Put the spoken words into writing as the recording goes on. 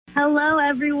Hello,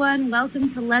 everyone. Welcome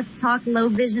to Let's Talk Low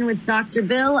Vision with Dr.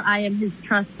 Bill. I am his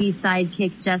trusty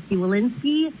sidekick, Jesse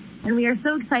Walensky, and we are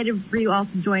so excited for you all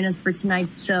to join us for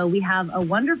tonight's show. We have a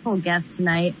wonderful guest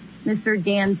tonight, Mr.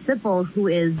 Dan Sipple, who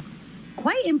is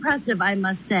quite impressive, I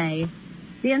must say.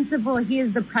 Dan Sipple, he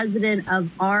is the president of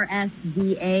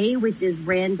RSVA, which is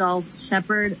Randolph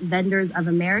Sheppard Vendors of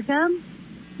America.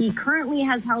 He currently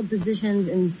has held positions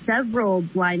in several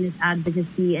blindness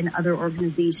advocacy and other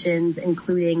organizations,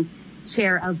 including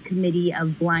chair of Committee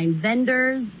of Blind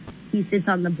Vendors. He sits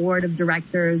on the board of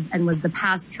directors and was the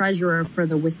past treasurer for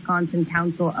the Wisconsin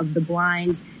Council of the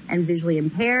Blind and Visually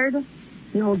Impaired.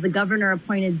 He holds a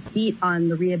governor-appointed seat on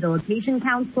the Rehabilitation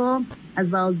Council,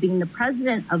 as well as being the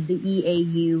president of the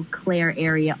EAU Clare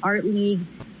Area Art League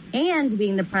and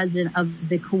being the president of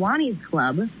the Kiwanis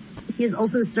Club. He has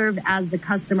also served as the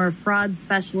customer fraud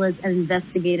specialist and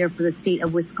investigator for the state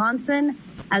of Wisconsin,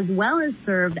 as well as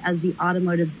served as the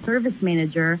automotive service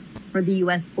manager for the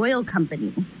U.S. Oil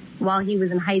Company. While he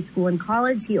was in high school and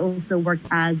college, he also worked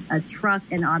as a truck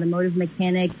and automotive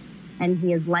mechanic, and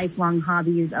he has lifelong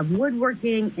hobbies of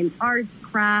woodworking and arts,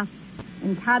 crafts,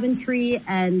 and cabinetry,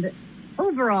 and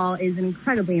overall is an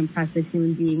incredibly impressive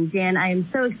human being. Dan, I am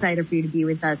so excited for you to be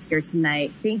with us here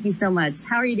tonight. Thank you so much.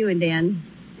 How are you doing, Dan?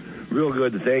 Real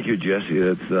good. Thank you, Jesse.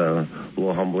 It's a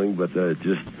little humbling, but I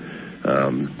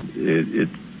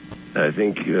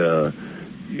think, I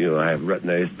have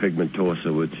retinitis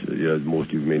pigmentosa, which, most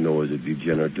of you may know is a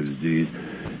degenerative disease.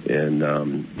 And,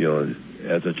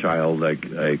 as a child,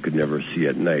 I could never see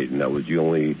at night. And that was the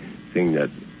only thing that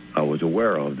I was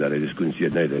aware of, that I just couldn't see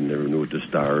at night. I never knew what the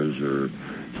stars or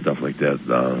stuff like that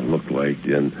looked like.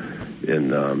 And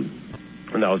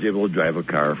I was able to drive a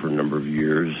car for a number of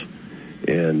years.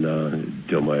 And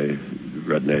until my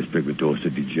retinitis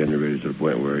pigmentosa degenerated to the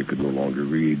point where I could no longer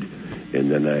read, and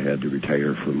then I had to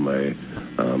retire from my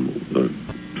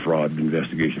fraud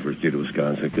investigation for the state of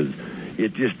Wisconsin because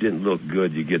it just didn't look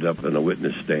good. You get up in a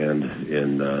witness stand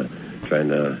and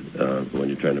when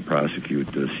you're trying to prosecute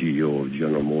the CEO of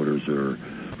General Motors or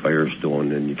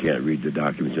Firestone, and you can't read the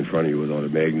documents in front of you without a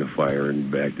magnifier. And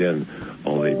back then,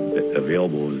 all they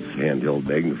available was handheld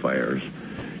magnifiers.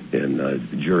 And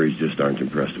juries just aren't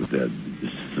impressed with that.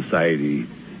 Society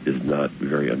is not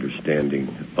very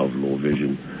understanding of low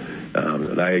vision.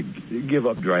 And I gave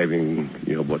up driving,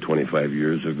 about 25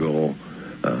 years ago.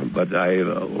 But I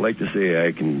like to say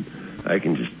I can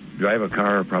just drive a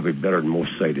car probably better than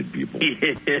most sighted people.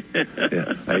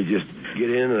 Yeah, I just get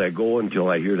in and I go until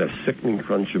I hear that sickening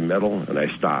crunch of metal and I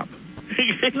stop.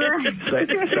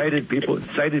 Sighted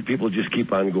people just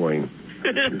keep on going.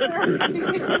 That's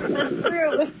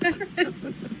true.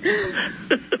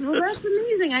 Well, that's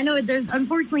amazing. I know there's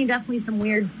unfortunately definitely some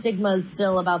weird stigmas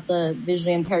still about the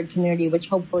visually impaired community, which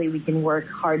hopefully we can work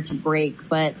hard to break.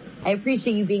 But I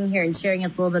appreciate you being here and sharing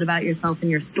us a little bit about yourself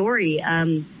and your story.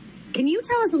 Can you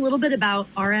tell us a little bit about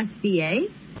RSVA?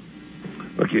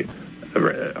 Okay.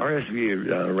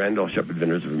 RSVA, Randolph Sheppard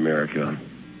Vendors of America,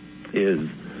 is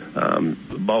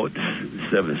about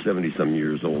 70-some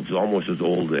years old. It's almost as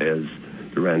old as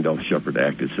the Randolph-Sheppard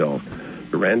Act itself.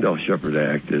 The Randolph-Sheppard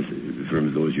Act, is, for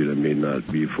those of you that may not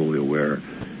be fully aware,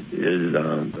 is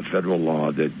a federal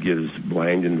law that gives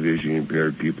blind and visually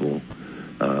impaired people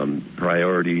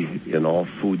priority in all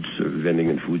vending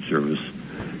and food service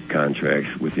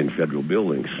contracts within federal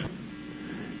buildings.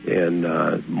 And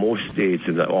most states,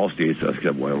 and all states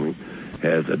except Wyoming,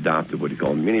 has adopted what you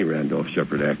call a mini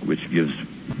Randolph-Sheppard Act, which gives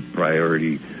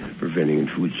priority for vending and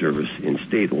food service in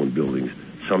state-owned buildings.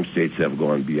 Some states have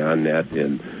gone beyond that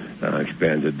and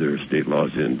expanded their state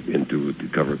laws to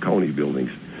cover county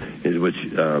buildings, in which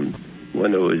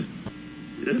when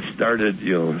it started,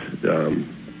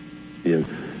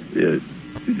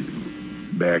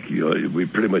 back, we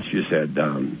pretty much just had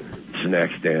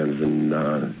snack stands and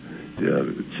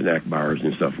snack bars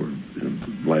and stuff where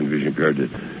blind vision impaired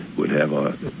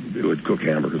would cook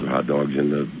hamburgers or hot dogs in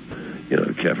the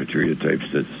cafeteria types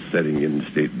setting in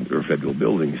state or federal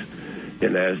buildings.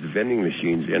 And as the vending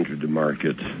machines entered the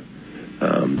market,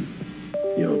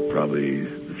 probably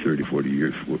 30, 40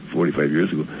 years, 45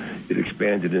 years ago, it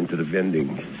expanded into the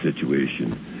vending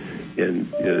situation.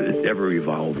 And it's ever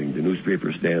evolving. The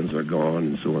newspaper stands are gone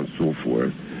and so on and so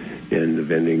forth. And the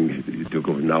vending took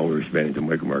over. Now we're expanding to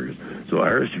micro markets. So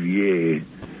RSVA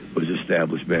was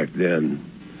established back then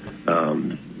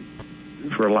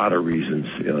for a lot of reasons,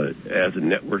 as a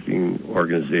networking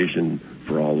organization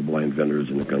for all the blind vendors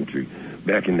in the country.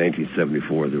 Back in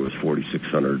 1974, there was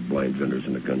 4,600 blind vendors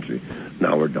in the country.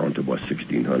 Now we're down to about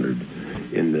 1,600.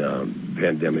 And the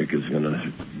pandemic is going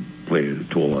to play a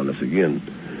toll on us again.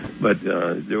 But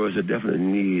there was a definite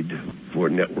need for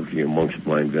networking amongst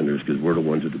blind vendors, because we're the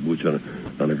ones with the boots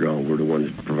on the ground. We're the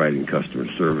ones providing customer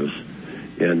service.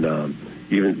 And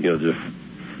even, the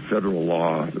federal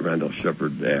law, the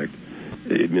Randolph-Shepard Act,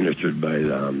 administered by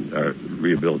our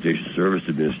Rehabilitation Service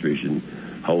Administration,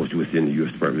 housed within the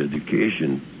U.S. Department of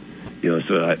Education.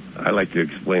 So I like to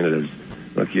explain it as,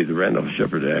 okay, the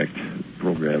Randolph-Shepard Act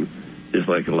program is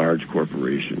like a large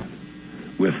corporation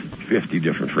with 50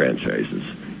 different franchises,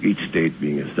 each state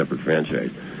being a separate franchise.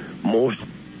 Most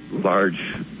large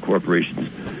corporations,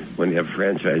 when they have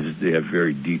franchises, they have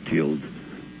very detailed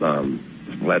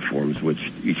platforms which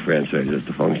each franchise has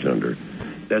to function under.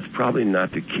 That's probably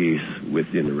not the case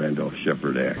within the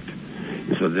Randolph-Shepard Act.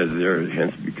 And so there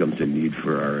hence becomes a need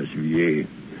for RSVA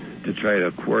to try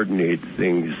to coordinate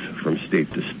things from state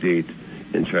to state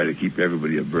and try to keep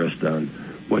everybody abreast on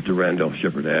what the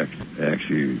Randolph-Shepard Act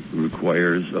actually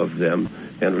requires of them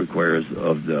and requires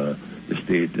of the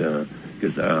state,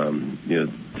 because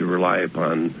to rely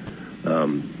upon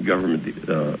government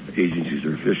agencies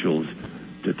or officials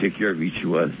to take care of each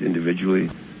of us individually,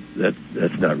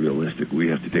 that's not realistic. We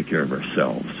have to take care of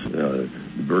ourselves. The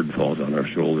burden falls on our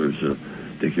shoulders to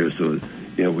take care of. So,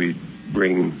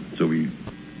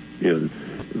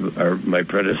 my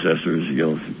predecessors,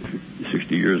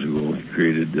 60 years ago,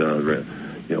 created,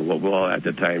 at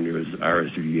the time there was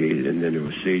RSVA, and then there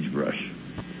was Sagebrush.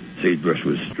 Sagebrush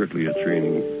was strictly a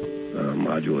training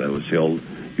module that was held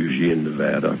usually in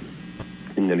Nevada,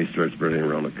 and then he started spreading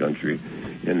around the country,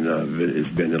 and it's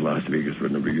been in Las Vegas for a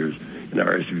number of years. And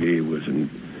RSVA was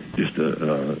just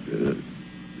a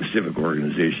civic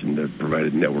organization that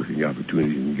provided networking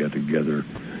opportunities and got together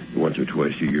once or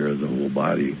twice a year as a whole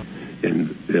body.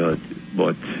 And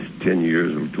about 10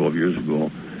 years or 12 years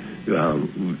ago,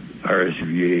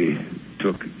 RSVA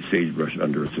took Sagebrush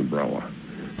under its umbrella.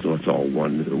 So it's all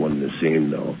one and the same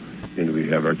now. And we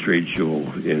have our trade show,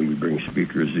 and we bring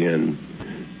speakers in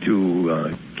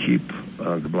to keep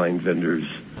the blind vendors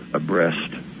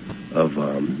abreast of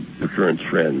the current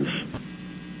trends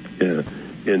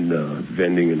in the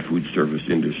vending and food service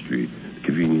industry,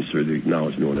 convenience, or now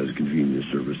it's known as the convenience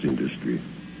service industry.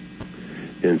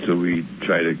 And so we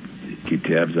try to keep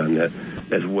tabs on that,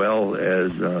 as well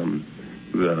as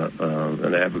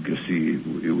an advocacy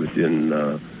within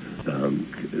the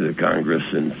Congress,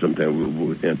 and sometimes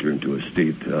we'll enter into a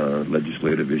state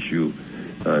legislative issue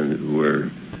where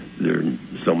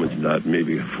someone's not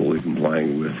maybe fully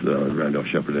complying with the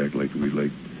Randolph-Shepard Act like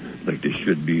they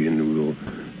should be, and we'll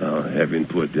have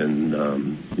input and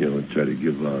try to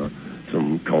give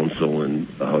some counsel and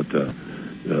how to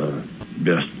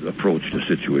best approach the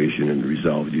situation and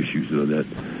resolve the issues so that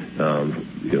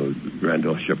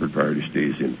Randolph-Shepard priority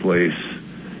stays in place.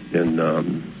 And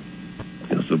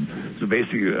so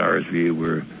basically at RSVA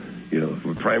we're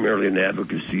primarily an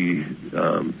advocacy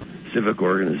civic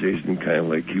organization, kind of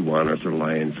like Kiwanis or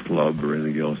Lions Club or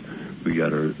anything else. We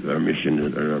got our mission,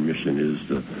 and our mission is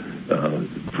to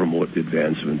promote the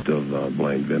advancement of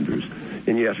blind vendors.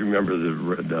 And you have to remember the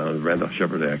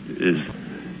Randolph-Shepard Act is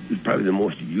probably the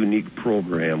most unique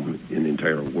program in the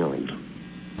entire world.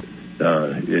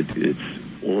 It's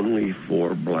only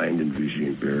for blind and vision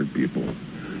impaired people.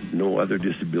 No other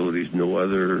disabilities, no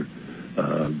other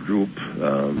group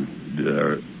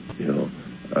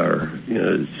are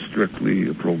strictly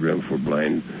a program for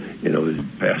blind. It was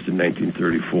passed in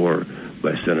 1934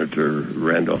 by Senator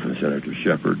Randolph and Senator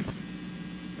Shepard.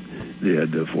 They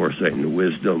had the foresight and the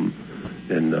wisdom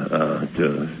and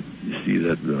to see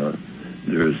that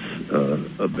there's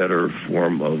a better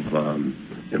form of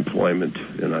employment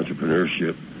and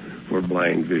entrepreneurship for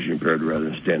blind, vision impaired, rather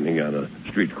than standing on a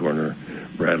street corner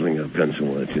rattling a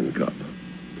pencil in a tin cup.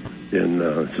 And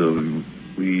so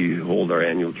we hold our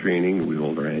annual training, we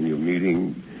hold our annual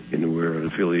meeting, and we're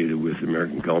affiliated with the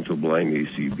American Council of Blind,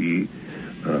 ACB,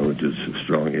 which is a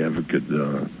strong advocate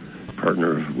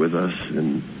partner with us.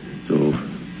 And so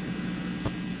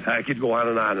I could go on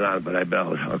and on and on, but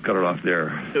I'll cut it off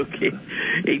there. Okay.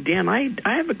 Hey, Dan, I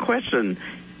have a question.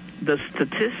 The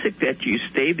statistic that you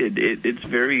stated, it's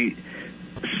very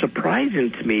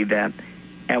surprising to me that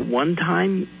at one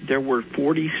time there were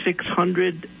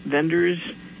 4,600 vendors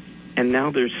and now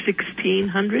there's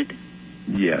 1,600?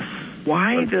 Yes.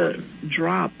 Why the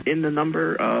drop in the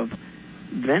number of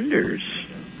vendors?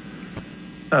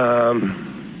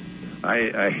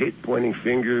 I hate pointing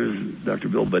fingers, Dr.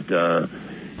 Bill, but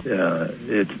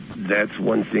that's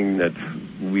one thing that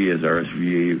we as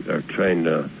RSVA are trying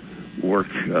to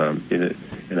work in it.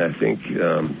 And I think,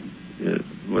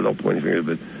 without pointing fingers,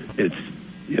 but it's,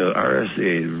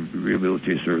 RSA,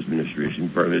 Rehabilitation Service Administration,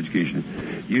 Department of Education,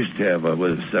 used to have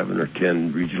 7 or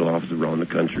 10 regional offices around the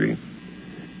country.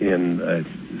 And I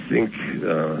think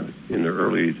in the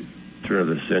early turn of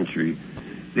the century,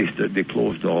 they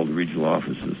closed all the regional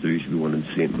offices. There used to be one in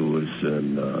St. Louis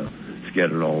and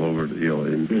scattered all over,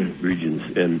 in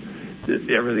regions. And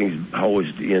everything's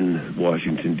housed in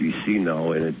Washington, D.C.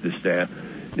 now, and the staff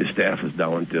is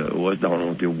down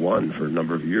to one for a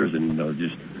number of years, and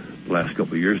just the last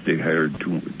couple of years they hired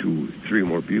three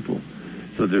more people.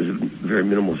 So there's a very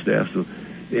minimal staff. So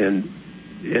and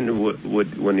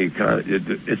when the economy,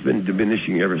 it's been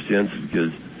diminishing ever since,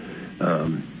 because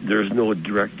there's no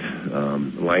direct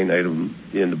line item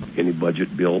in any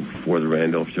budget bill for the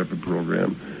Randolph-Shepard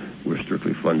program. We're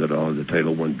strictly funded out of the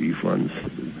Title 1B funds,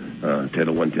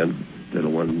 Title 110,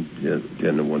 Title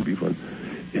 110 and 1B funds.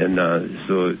 And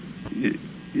so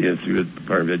it's through the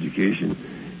Department of Education.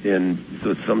 And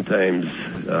so sometimes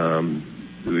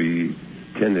we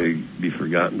tend to be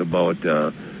forgotten about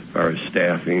our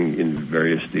staffing in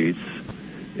various states,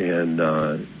 and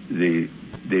they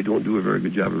don't do a very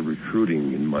good job of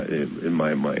recruiting in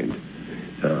my mind,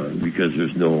 because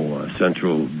there's no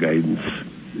central guidance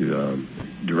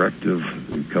directive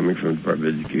coming from the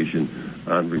Department of Education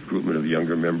on recruitment of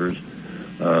younger members.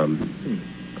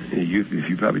 If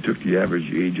you probably took the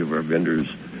average age of our vendors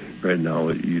right now,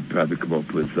 you'd probably come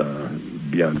up with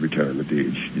beyond retirement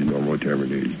age, the normal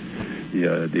retirement age.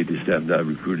 Yeah, they just have not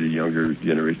recruited a younger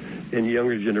generation. And the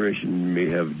younger generation may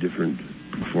have different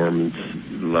performance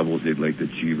levels they'd like to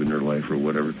achieve in their life or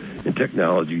whatever. And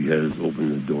technology has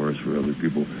opened the doors for other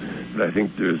people. But I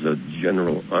think there's a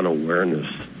general unawareness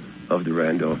of the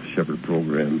Randolph-Shepard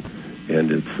program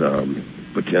and its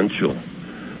potential.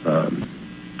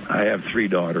 I have three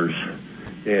daughters,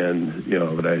 and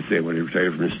but I say when I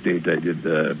retired from the state, I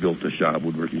built a shop,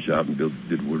 woodworking shop, and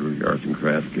did woodworking, arts and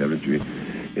crafts, cabinetry,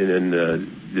 and then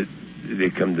they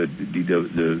come to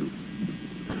the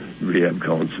rehab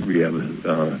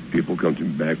people come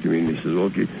back to me and they says,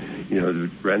 okay, the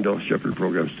Randolph-Shepard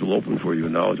program is still open for you.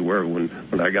 And I was aware when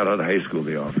I got out of high school,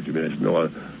 they offered to me. I said, no,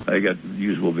 I got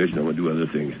usable vision. I want to do other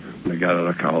things. When I got out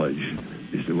of college,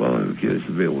 they said, well, okay, it's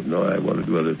available. No, I want to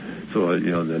do other. So,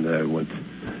 then I went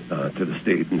to the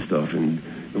state and stuff. And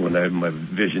when my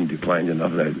vision declined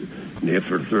enough, and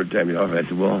for the third time I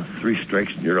said, well, 3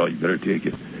 strikes and you're out. You better take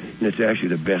it. And it's actually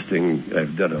the best thing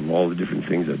I've done of all the different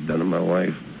things I've done in my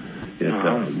life.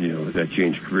 I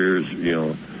changed careers,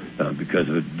 because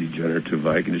of a degenerative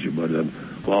eye condition. But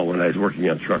when I was working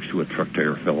on trucks, a truck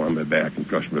tire fell on my back and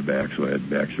crushed my back, so I had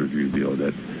back surgery.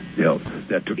 That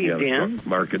took me out of the truck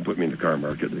market, put me in the car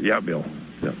market. Yeah, Bill.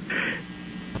 Yeah.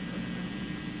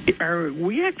 Are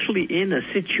we actually in a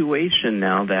situation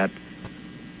now that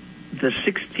the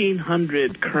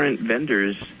 1,600 current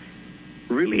vendors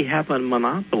really have a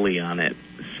monopoly on it?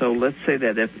 So let's say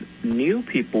that if new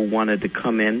people wanted to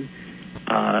come in,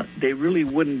 they really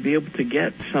wouldn't be able to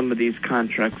get some of these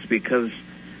contracts because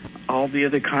all the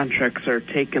other contracts are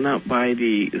taken up by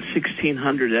the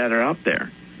 1,600 that are out there.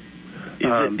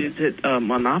 Is it a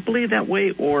monopoly that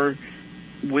way, or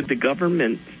would the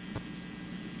government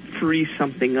free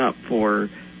something up for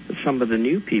some of the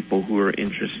new people who are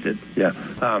interested? Yeah,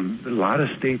 a lot of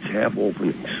states have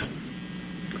openings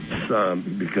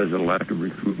because of the lack of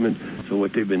recruitment. So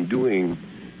what they've been doing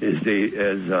is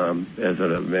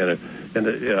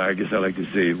I guess I like to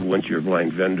say, once you're a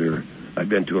blind vendor, I've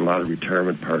been to a lot of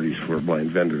retirement parties for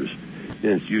blind vendors,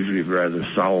 and it's usually a rather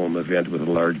solemn event with a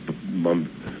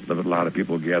lot of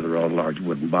people gather around a large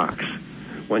wooden box.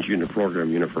 Once you're in the program,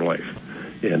 you're in it for life,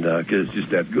 and because it's just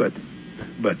that good.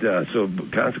 But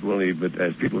consequently,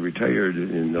 as people retired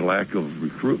and the lack of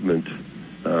recruitment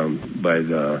by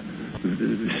the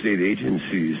state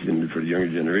agencies and for the younger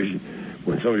generation,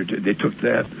 when they took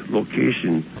that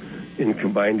location and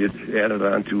combined it, added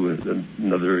on to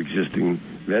another existing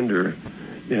vendor,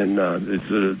 and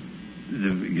the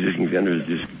existing vendors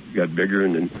just got bigger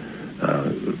and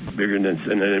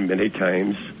then many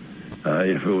times,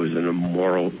 if it was in a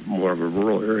more of a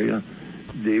rural area,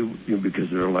 they because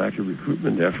of their lack of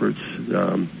recruitment efforts,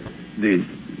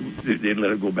 they'd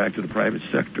let it go back to the private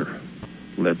sector,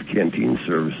 let the canteen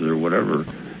services or whatever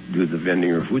do the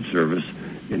vending or food service,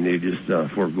 and they just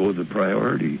forego the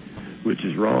priority, which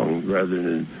is wrong, rather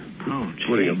than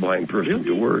putting a blind person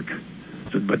to work.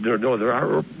 So, but there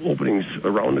are openings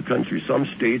around the country. Some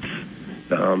states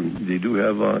they do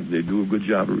a good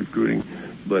job of recruiting,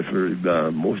 but for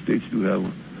most states do have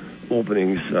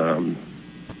openings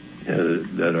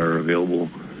that are available.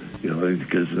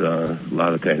 Because a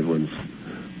lot of times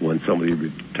when somebody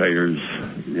retires,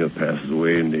 passes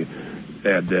away, and they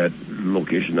add that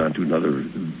location onto another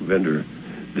vendor,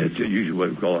 that's usually what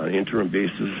we call on an interim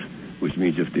basis, which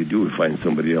means if they do find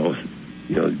somebody else,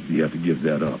 you have to give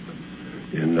that up.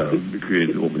 and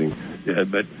created the opening. Yeah,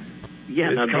 but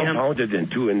it's compounded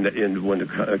in when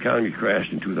the economy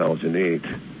crashed in 2008.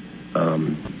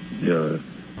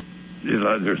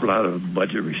 There's a lot of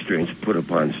budget restraints put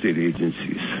upon state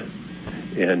agencies,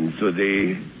 and so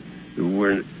they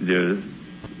weren't there.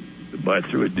 But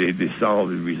through it, they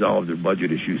resolved their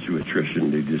budget issues through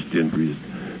attrition. They just didn't.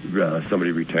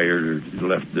 Somebody retired or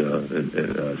left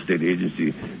a state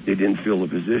agency. They didn't fill the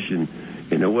position,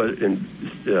 and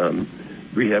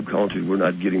rehab counselors were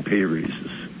not getting pay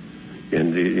raises,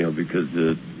 and because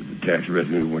the tax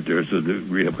revenue weren't there. So the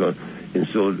rehab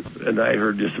and I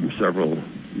heard this from several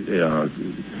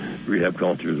rehab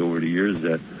counselors over the years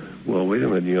that, well, wait a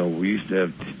minute, we used to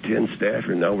have 10 staff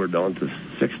and now we're down to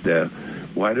 6 staff.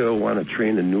 Why do I want to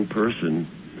train a new person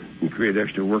and create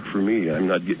extra work for me? I'm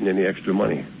not getting any extra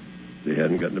money. They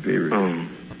hadn't gotten the pay raise.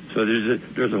 So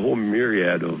there's a whole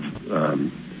myriad of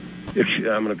I'm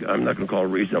not going to call it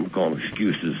reasons. I'm going to call them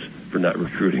excuses for not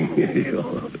recruiting.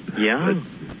 Yeah.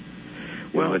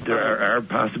 But there are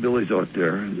possibilities out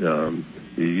there. As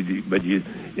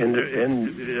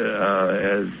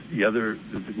the other,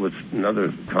 what's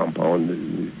another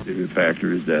compound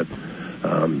factor is that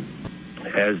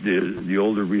as the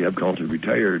older rehab counselors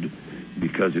retired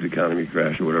because of the economy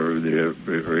crash or whatever, they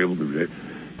were able to.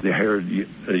 They hired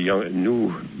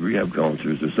new rehab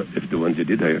counselors, if the ones they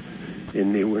did hire,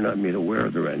 and they were not made aware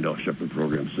of the Randolph-Sheppard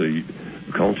program. So the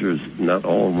counselors, not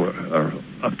all of them are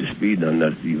up to speed on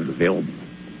that's even available.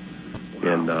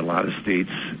 Wow. And a lot of states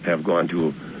have gone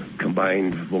to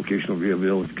combined vocational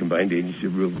rehabilitation, combined agency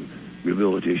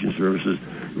rehabilitation services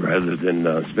rather than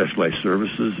specialized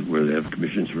services where they have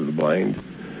commissions for the blind.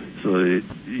 So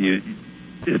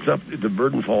the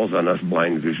burden falls on us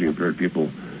blind and visually impaired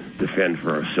people to fend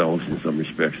for ourselves in some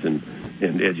respects and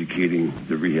educating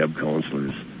the rehab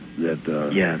counselors that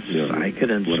I could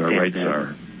understand what our rights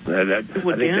are.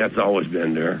 I think that's always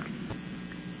been there.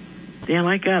 Dan,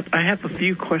 I have a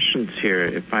few questions here,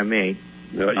 if I may.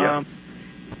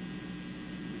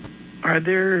 Are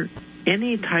there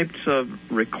any types of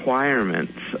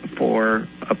requirements for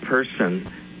a person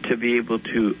to be able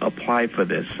to apply for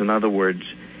this? In other words,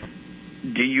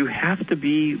 do you have to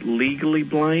be legally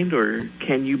blind, or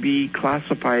can you be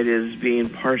classified as being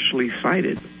partially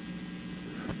sighted?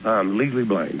 Legally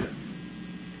blind.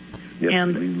 Yep,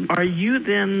 and are you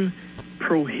then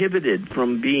prohibited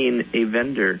from being a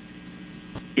vendor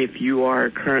if you are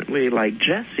currently like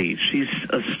Jessie? She's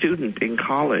a student in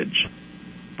college,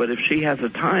 but if she has the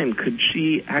time, could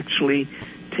she actually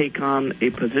take on a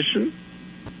position?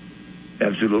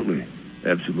 Absolutely.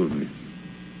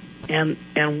 And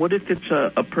what if it's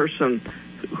a person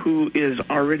who is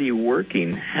already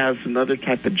working, has another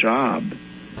type of job?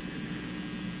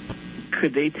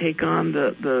 Could they take on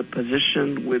the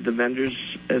position with the vendors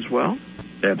as well?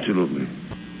 Absolutely.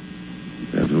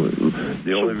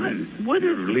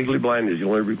 Legally blind is the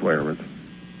only requirement.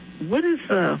 What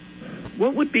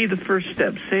would be the first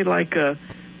step? Say like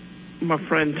my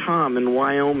friend Tom in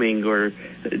Wyoming or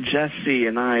Jesse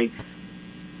and I.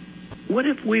 What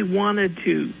if we wanted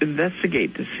to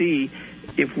investigate to see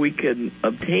if we could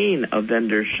obtain a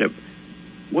vendorship?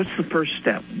 What's the first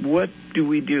step? What do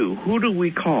we do? Who do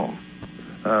we call?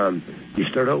 You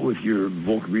start out with your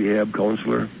voc rehab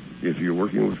counselor, if you're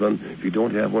working with one. If you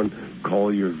don't have one,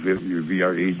 call your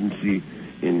VR agency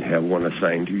and have one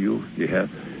assigned to you. They have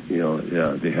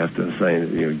to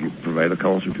assign, provide a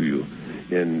counselor to you,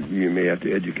 and you may have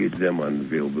to educate them on the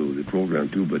availability of the program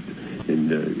too.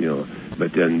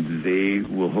 But then they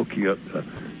will hook you up.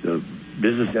 The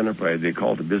business enterprise, they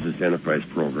call it the business enterprise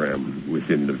program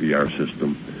within the VR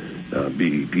system,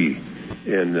 BEP.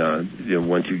 And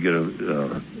once you get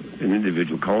an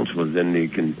individual counselor, then they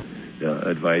can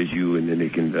advise you, and then they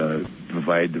can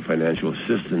provide the financial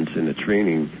assistance and the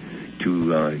training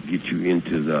to get you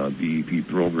into the BEP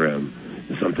program.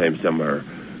 And sometimes some are,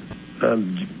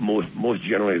 most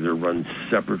generally, they're run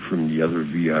separate from the other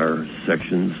VR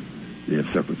sections. They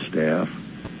have separate staff,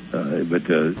 but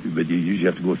you usually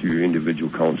have to go through your individual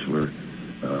counselor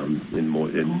in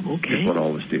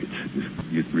all the states.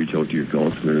 You reach out to your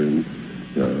counselor and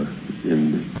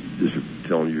just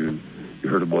telling you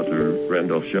heard about the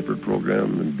Randolph-Sheppard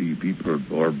program and BEP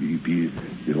or BEP.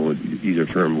 Either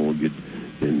term will get,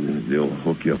 and they'll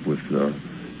hook you up with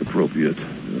appropriate.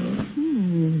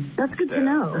 That's good to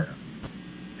know.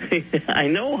 I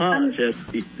know, huh,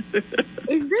 Jesse?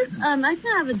 Is this, I kind of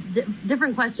have a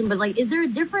different question, but is there a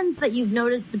difference that you've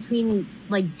noticed between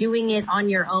doing it on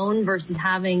your own versus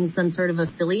having some sort of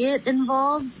affiliate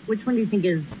involved? Which one do you think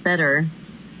is better?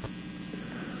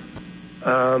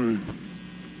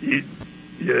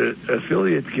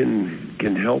 affiliate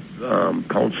can help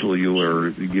counsel you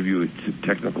or give you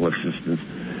technical assistance,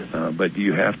 but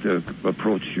you have to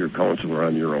approach your counselor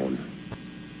on your own.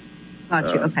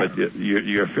 Gotcha. Okay. But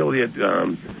your affiliate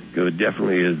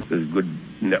definitely is a good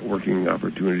networking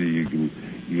opportunity. You can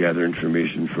gather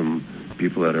information from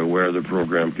people that are aware of the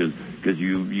program, because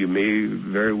you may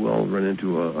very well run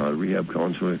into a rehab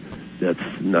counselor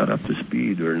that's not up to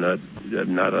speed or not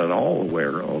at all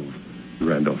aware of the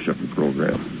Randolph-Sheppard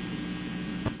program.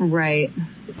 Right.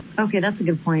 Okay, that's a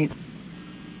good point.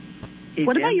 Hey,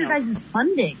 what about your guys'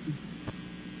 funding?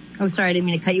 Oh, sorry, I didn't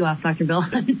mean to cut you off, Dr. Bill.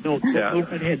 The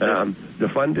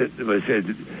fund, I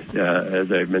said,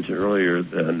 as I mentioned earlier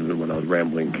when I was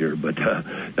rambling here, but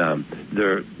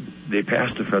they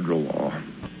passed a federal law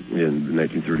in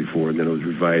 1934, and then it was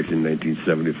revised in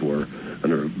 1974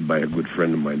 by a good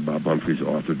friend of mine, Bob Humphreys,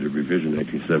 authored the revision in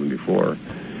 1974.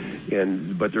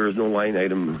 But there is no line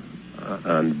item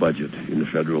on the budget in the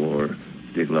federal or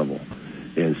state level.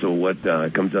 And so what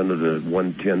comes under the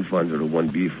 110 funds or the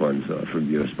 1B funds from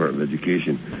the U.S. Department of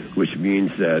Education, which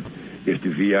means that if the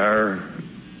VR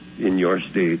in your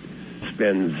state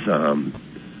spends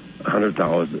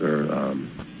 $100,000 or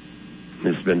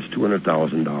it spends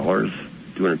 $200,000,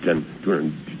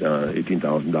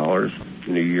 $218,000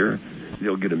 in a year,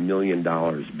 they'll get $1 million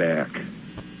back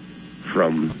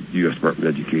from the U.S. Department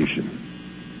of Education.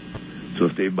 So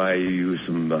if they buy you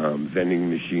some vending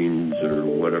machines or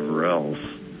whatever else,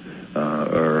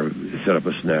 or set up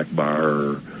a snack bar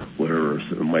or whatever,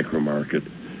 a micro market,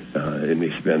 and they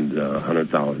spend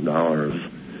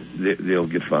 $100,000, they'll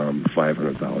get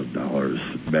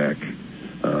 $500,000 back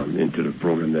into the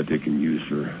program that they can use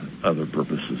for other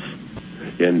purposes.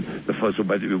 And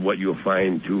what you'll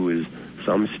find too is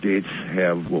some states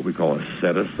have what we call a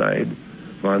set-aside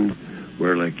fund,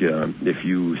 where if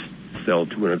you sell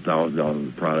 $200,000 of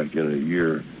the product in a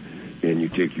year, and you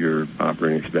take your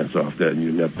operating expense off that, and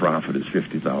your net profit is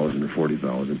 $50,000 or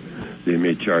 $40,000, they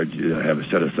may have a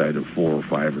set aside of 4 or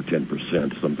 5 or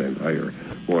 10%, sometimes higher.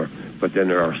 But then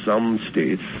there are some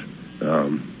states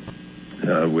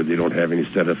where they don't have any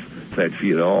set aside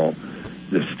fee at all.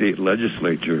 The state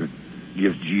legislature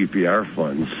gives GPR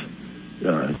funds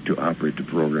to operate the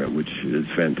program, which is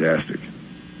fantastic.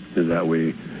 That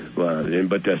way,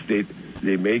 but the state,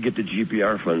 they may get the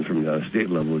GPR funds from the state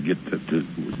level, get to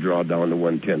draw down the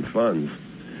 110 funds,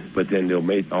 but then they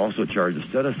may also charge a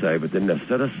set-aside, but then that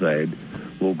set-aside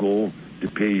will go to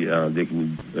pay,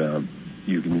 the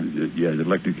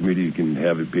elected committee, you can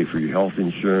have it pay for your health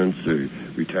insurance or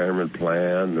retirement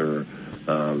plan or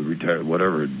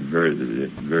whatever,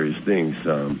 various things.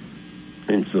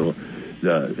 And so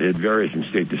it varies from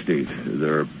state to state.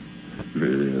 There are,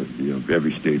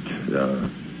 every state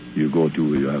you go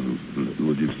to, you have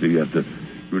to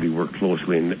really work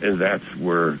closely, and that's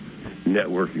where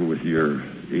networking with your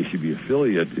ACB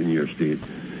affiliate in your state,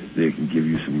 they can give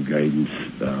you some guidance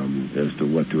as to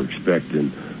what to expect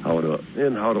and how to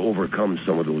overcome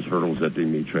some of those hurdles that they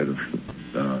may try to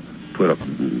put up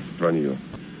in front of you.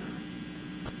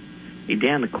 Hey,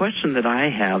 Dan, the question that I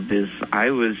have is,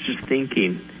 I was just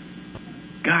thinking,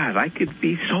 God, I could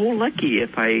be so lucky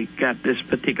if I got this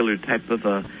particular type of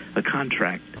a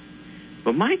contract.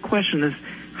 But my question is,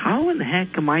 how in the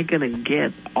heck am I going to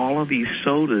get all of these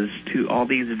sodas to all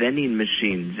these vending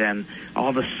machines and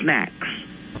all the snacks?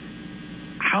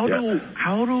 How do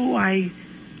I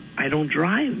don't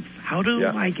drive. How do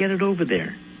I get it over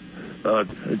there?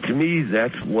 To me,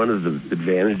 that's one of the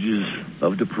advantages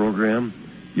of the program.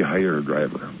 You hire a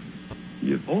driver.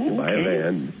 You buy a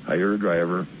van, hire a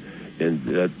driver, and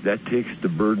that takes the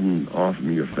burden off of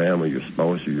your family, your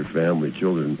spouse, or your family,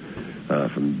 children,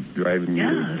 from driving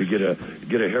you to get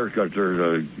a haircut,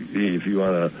 or if you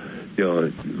want to,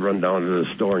 run down to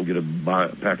the store and get a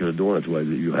packet of donuts. Well,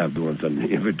 you have donuts on the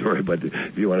inventory, but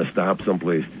if you want to stop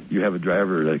someplace, you have a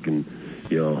driver that can,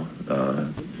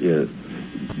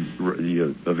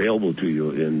 available to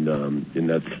you, and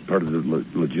that's part of the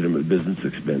legitimate business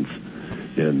expense.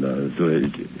 And so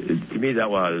to me,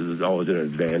 that was always an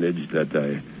advantage that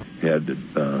I had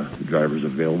drivers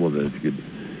available that could,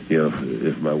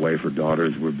 if my wife or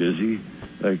daughters were busy,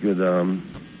 I could,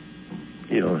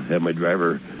 have my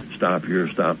driver stop here,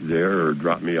 stop there, or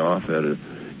drop me off at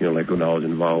like when I was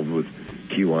involved with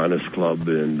Kiwanis Club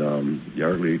and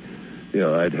Yardley,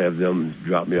 I'd have them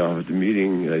drop me off at the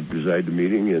meeting, I'd preside the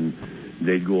meeting, and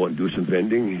they'd go out and do some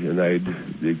vending, and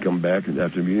they'd come back and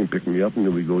after the meeting, pick me up, and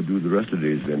then we'd go do the rest of the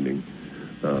day's vending.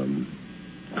 Wow.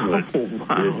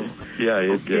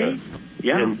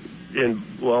 And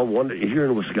here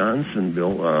in Wisconsin,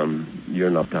 Bill, you're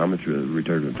an optometrist,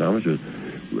 retired optometrist.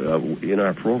 in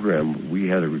our program, we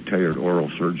had a retired oral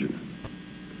surgeon.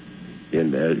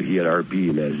 And he had RP,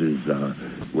 and as his,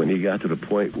 when he got to the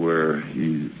point where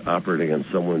he's operating on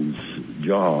someone's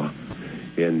jaw,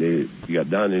 and they got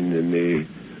done, and then they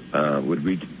would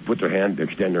put their hand,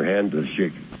 extend their hand to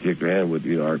shake their hand with,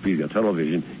 RP, got tunnel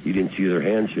vision. He didn't see their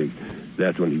hand shake.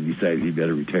 That's when he decided he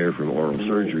better retire from oral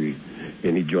surgery,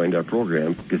 and he joined our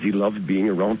program because he loved being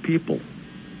around people.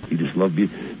 He just loved being.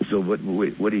 So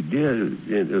what he did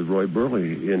is Roy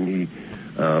Burley, and he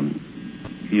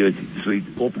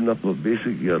opened up a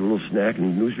little snack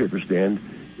and newspaper stand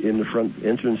in the front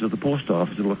entrance of the post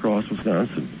office in La Crosse,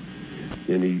 Wisconsin.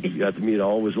 And he got to meet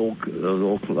all his old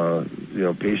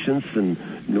patients and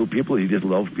new people. He just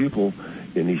loved people,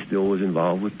 and he still was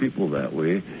involved with people that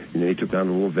way. And then he took on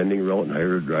a little vending route and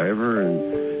hired a driver,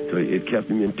 and so it kept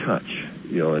him in touch,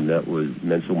 and that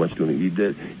meant so much to him. He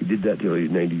did that till he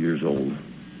was 90 years old.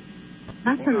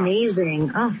 That's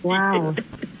amazing. Oh, wow.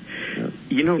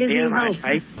 Dan,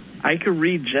 I could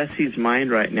read Jesse's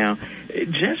mind right now.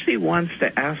 Jesse wants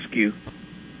to ask you,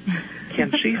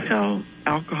 can she sell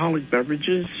alcoholic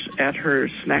beverages at her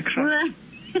snack shop?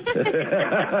 Little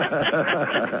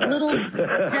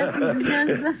Jesse.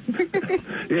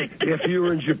 If you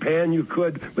were in Japan, you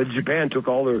could, but Japan took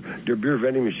all their beer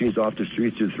vending machines off the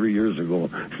streets 3 years ago.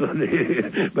 So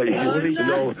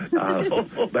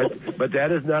but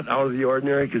that is not out of the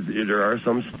ordinary, because there are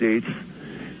some states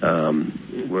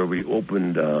where we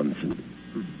opened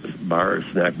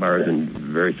snack bars in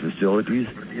various facilities,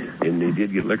 and they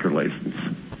did get liquor license.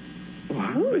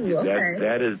 Wow.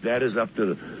 That is up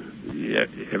to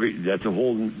that's a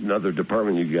whole another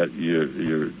department. You got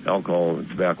your alcohol,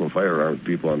 tobacco, and firearms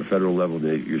people on the federal level,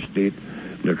 your state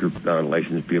liquor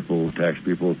licensed people, tax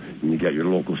people, and you got your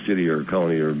local city or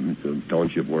county or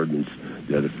township ordinance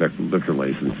that affect liquor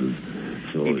licenses.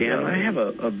 So, hey, Dan, I have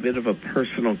a bit of a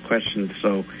personal question,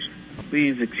 so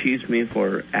please excuse me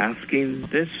for asking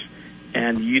this,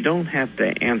 and you don't have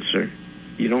to answer.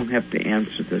 You don't have to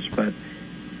answer this, but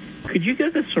could you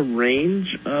give us a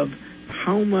range of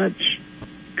how much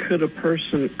could a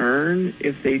person earn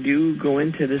if they do go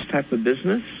into this type of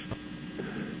business?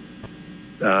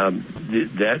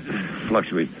 That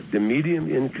fluctuates. The median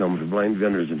income for blind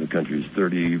vendors in the country is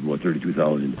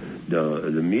 $32,000.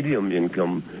 The medium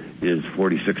income is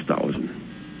 $46,000,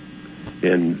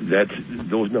 and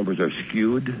those numbers are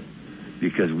skewed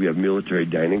because we have military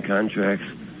dining contracts,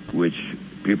 which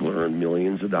people earn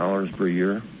millions of dollars per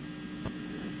year.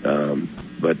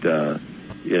 But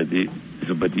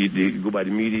you go by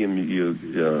the medium.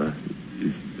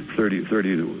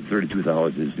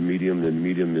 32,000 is the medium, and the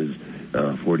medium is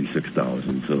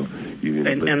 46,000. So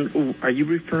and are you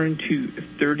referring to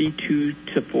 $32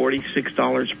 to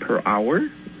 $46 per hour?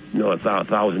 No, it's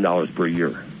 $1,000 per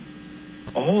year.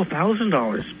 Oh,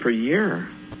 $1,000 per year.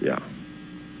 Yeah.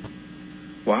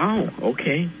 Wow.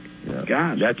 Okay. Yeah.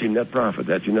 God. That's your net profit.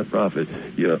 Like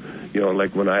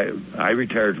when I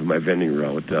retired from my vending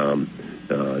route,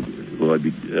 it'd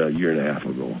be a year and a half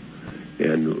ago.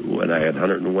 And when I had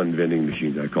 101 vending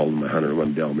machines, I called them my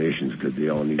 101 Dalmatians because they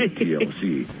all needed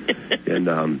TLC. And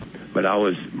but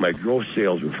my gross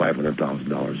sales were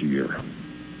 $500,000 a year.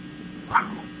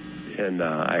 Wow. And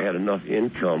I had enough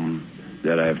income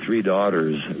that I have 3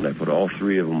 daughters, and I put all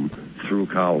 3 of them through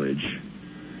college.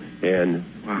 And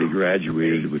wow. They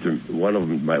graduated with one of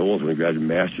them, my oldest one, graduated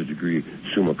master's degree,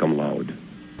 summa cum laude.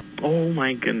 Oh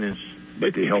my goodness!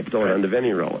 But they helped out on the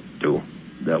vending route too.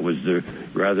 That was they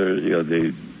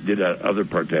did that other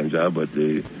part-time job, but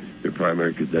their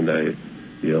primary, because then I,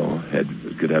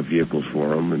 could have vehicles for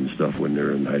them and stuff when they're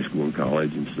in high school and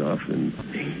college and stuff. And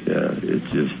it's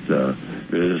just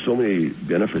there's so many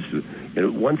benefits to it.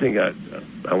 And one thing I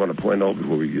want to point out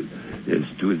before we get is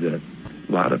too that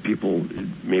a lot of people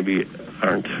maybe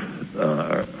are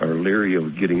leery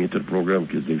of getting into the program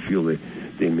because they feel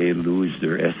they may lose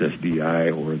their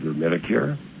SSDI or their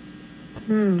Medicare.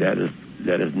 That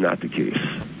is not the case.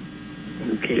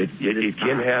 Okay. It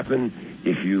can happen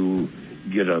if you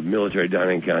get a military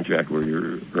dining contract where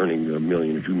you're earning $1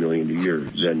 million or $2 million a year.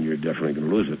 Then you're definitely going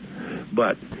to lose it.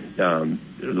 But a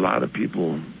lot of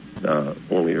people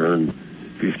only earn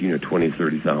 $15,000 or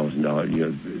 $20,000,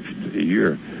 $30,000 a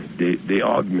year. They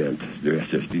augment their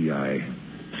SSDI.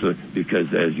 So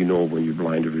because, as you know, when you're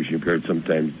blind or vision impaired,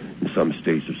 sometimes in some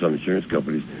states or some insurance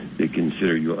companies, they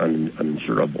consider you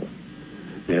uninsurable.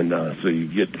 And so you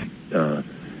get,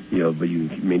 but you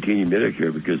maintain your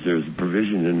Medicare because there's a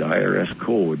provision in the IRS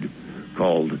code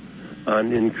called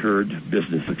unincurred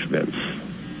business expense,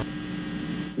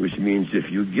 which means if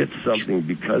you get something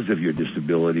because of your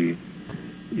disability,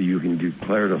 you can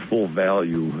declare the full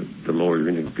value to lower your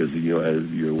income because, as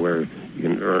you're aware, you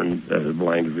can earn as a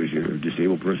blind, vision, or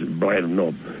disabled person.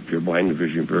 If you're a blind and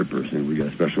vision impaired person, we got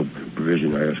a special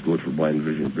provision in IRS code for blind and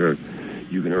vision impaired.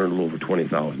 You can earn a little over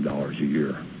 $20,000 a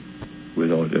year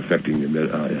without affecting the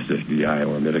SSDI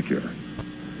or Medicare.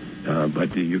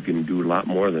 But you can do a lot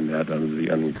more than that under the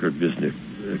unincurred business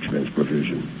expense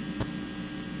provision.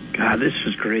 God, this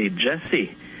is great.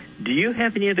 Jesse, do you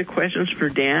have any other questions for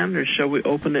Dan, or shall we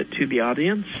open it to the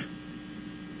audience?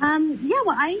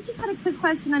 Well, I just had a quick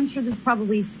question. I'm sure this is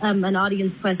probably an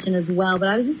audience question as well, but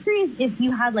I was just curious if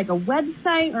you had like a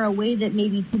website or a way that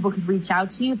maybe people could reach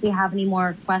out to you if they have any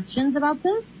more questions about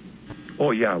this. Oh,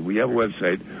 yeah, we have a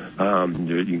website.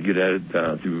 You can get at it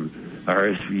through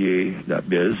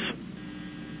rsva.biz.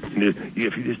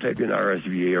 If you just type in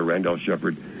RSVA or Randolph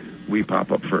Shepherd, we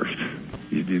pop up first.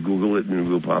 You Google it and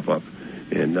we'll pop up.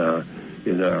 And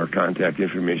our contact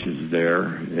information is there.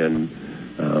 And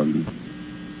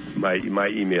my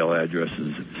email address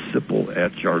is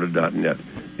sippel@charter.net,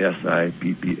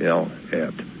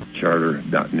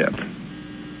 SIPPL@charter.net.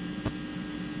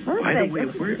 By the way,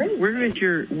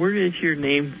 where is your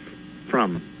name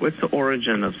from? What's the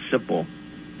origin of Sippel?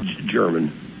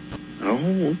 German. Oh,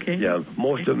 okay. Yeah,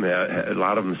 most of them, a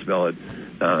lot of them spell it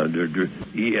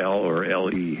EL or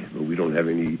LE, but we don't have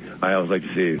any. I always like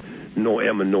to say no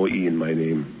M and no E in my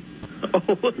name.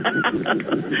 Oh,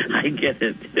 I get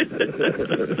it.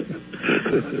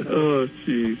 Oh,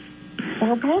 jeez.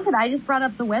 Well, David, I just brought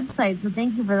up the website, so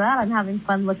thank you for that. I'm having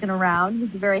fun looking around.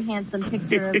 There's a very handsome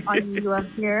picture on you up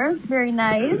here. It's very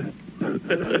nice.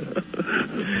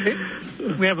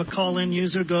 We have a call-in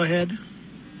user. Go ahead.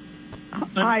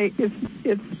 Hi, it's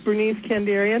Bernice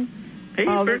Kandarian. Hey,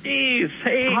 Bernice.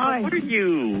 Hey, hi. How are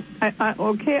you?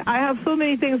 Okay, I have so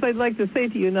many things I'd like to say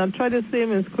to you, and I'll try to say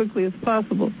them as quickly as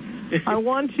possible. I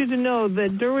want you to know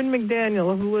that Derwin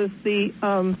McDaniel, who was the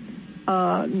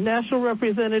national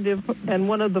representative and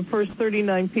one of the first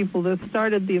 39 people that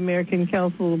started the American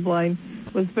Council of the Blind,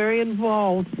 was very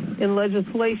involved in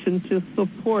legislation to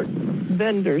support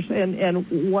vendors. And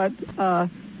what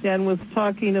Dan was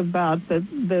talking about, that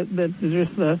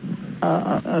there's a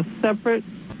separate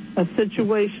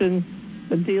situation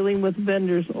dealing with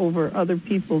vendors over other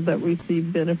people that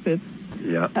receive benefits.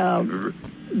 Yeah.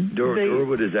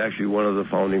 Derwood is actually one of the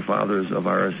founding fathers of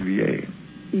RSVA.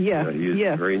 Yes, he is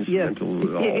very instrumental.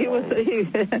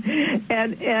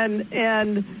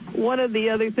 And one of the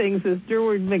other things is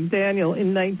Derwin McDaniel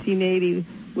in 1980.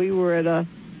 We were at a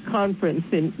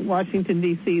conference in Washington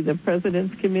D.C., the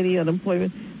President's Committee on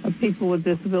Employment of People with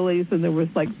Disabilities, and there was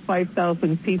like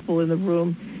 5,000 people in the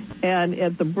room. And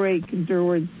at the break,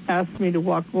 Derwin asked me to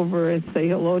walk over and say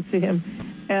hello to him.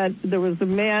 And there was a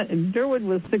man, and Derwin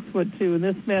was 6'2", and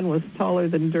this man was taller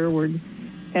than Derwin.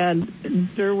 And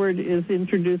Derwin is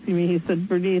introducing me. He said,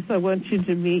 Bernice, I want you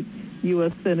to meet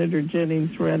U.S. Senator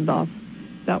Jennings Randolph.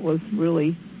 That was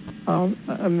really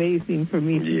amazing for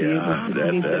me to be able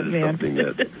to meet that man.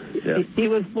 He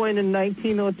was born in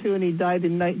 1902, and he died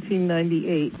in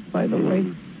 1998, by the way.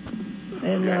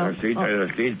 And our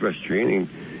sagebrush training,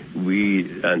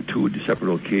 we, on two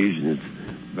separate occasions,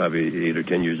 probably 8 or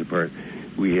 10 years apart,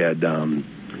 we had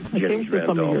Jennings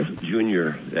Randolph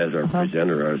Jr. as our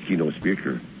presenter, our keynote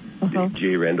speaker.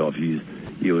 Jay Randolph, he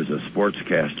was a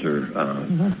sportscaster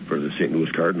for the St.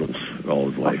 Louis Cardinals all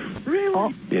his life.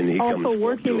 Really? And he also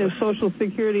working in Social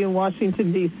Security in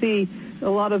Washington, D.C., a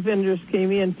lot of vendors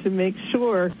came in to make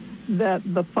sure that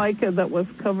the FICA that was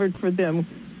covered for them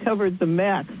covered the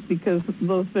max, because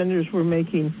those vendors were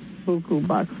making buku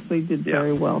bucks. They did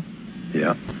very well.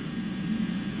 Yeah.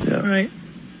 All right.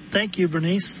 Thank you,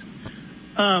 Bernice.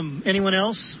 Anyone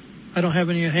else? I don't have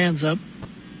any hands up.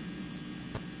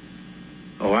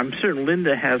 Oh, I'm certain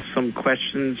Linda has some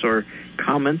questions or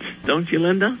comments. Don't you,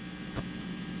 Linda?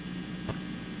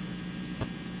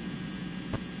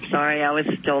 Sorry, I was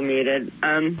still muted.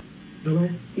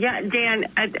 Yeah, Dan,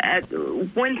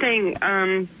 one thing,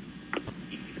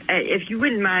 if you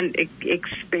wouldn't mind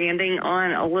expanding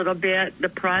on a little bit the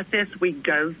process we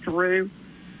go through,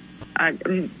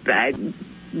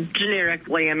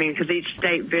 generically, I mean, because each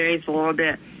state varies a little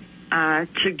bit,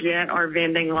 to get our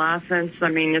vending license. I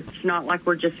mean, it's not like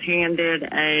we're just handed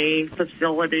a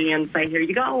facility and say, here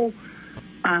you go.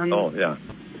 Like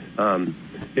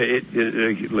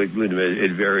Linda,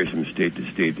 it varies from state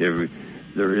to state.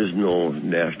 There is no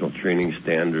national training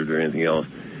standard or anything else.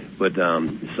 But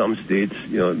some states,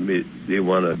 they got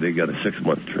a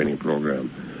 6-month training program.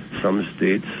 Some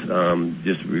states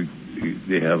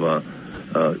they have a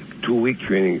 2-week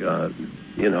training,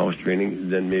 in-house training,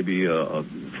 then maybe a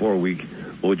 4-week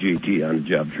OJT,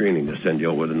 on-the-job training, to send you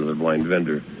out with another blind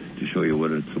vendor to show you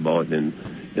what it's about and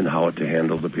how to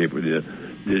handle the paper.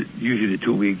 Usually the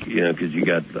 2 week, because you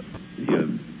got to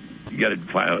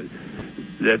file.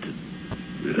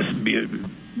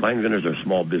 Blind vendors are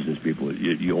small business people.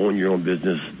 You own your own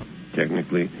business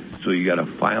technically, so you got to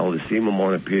file the same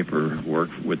amount of paperwork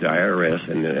with the IRS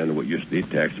and with your state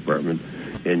tax department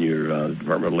and your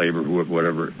Department of Labor,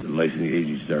 whatever licensing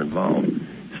agencies are involved,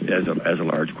 as a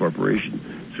large corporation.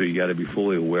 So you got to be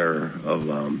fully aware of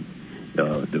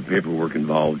the paperwork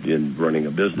involved in running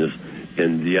a business,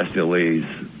 and the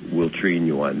SLAs will train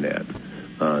you on that.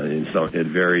 And so it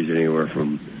varies anywhere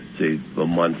from, say, a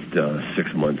month to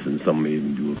 6 months, and some may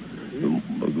even do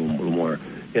a little more.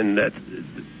 And that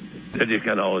just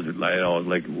kind of always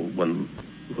like one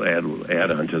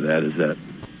add on to that is that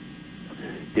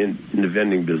in the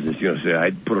vending business, say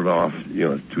I'd put it off,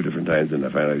 2 different times, and I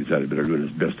finally decided I better do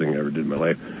this best thing I ever did in my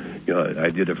life. I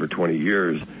did it for 20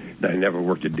 years, and I never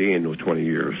worked a day in those 20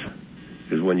 years.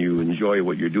 Because when you enjoy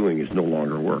what you're doing, it's no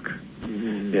longer work.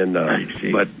 Mm-hmm. And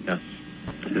but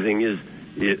the thing is,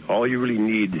 all you really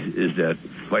need is that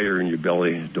fire in your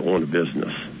belly to own a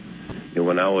business.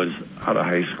 When I was out of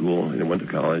high school and went to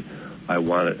college, I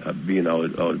wanted, I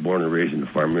was born and raised in a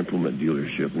farm implement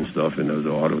dealership and stuff, and I was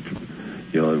auto,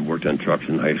 and worked on trucks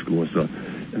in high school and stuff.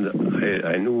 And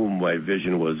I knew my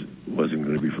vision wasn't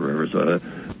going to be forever, so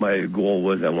my goal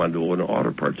was I wanted to own an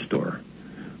auto parts store.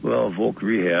 Well, Volk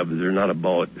Rehab, they're not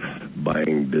about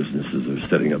buying businesses or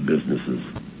setting up businesses.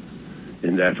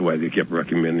 And that's why they kept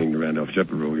recommending the Randolph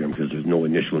Shepherd program, because there's no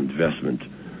initial investment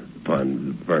upon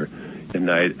the part. And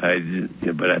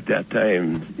but at that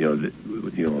time,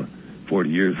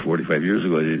 45 years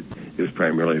ago, it was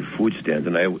primarily food stands,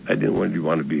 and I didn't want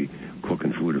to be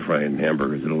cooking food or frying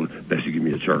hamburgers. It'll basically give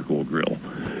me a charcoal grill.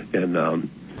 And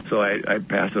so I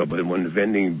passed it up. But when the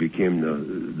vending became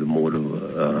the mode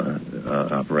of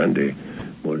operandi,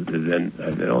 then I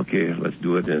said, okay, let's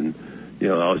do it. And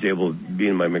I was able,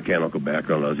 being my mechanical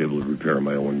background, I was able to repair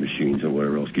my own machines and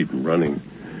whatever else, keep them running.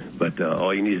 But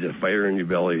all you need is a fire in your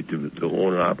belly to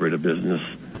own and operate a business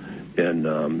and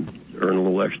earn a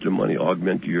little extra money,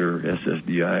 augment your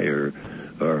SSDI,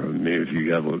 or maybe if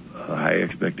you have high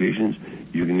expectations,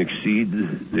 you can exceed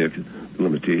the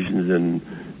limitations and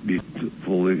be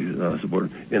fully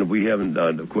supported. And we have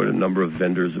quite a number of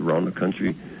vendors around the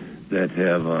country that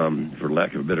have, for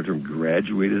lack of a better term,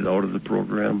 graduated out of the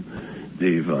program.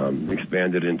 They've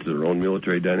expanded into their own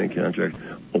military dining contract,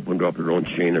 opened up their own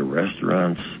chain of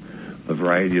restaurants, a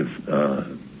variety of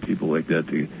people like that.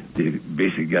 They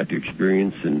basically got the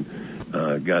experience and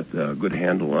got a good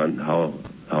handle on how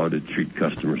to treat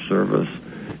customer service,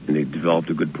 and they developed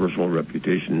a good personal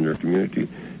reputation in their community.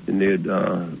 And they had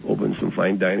opened some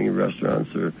fine dining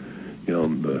restaurants, or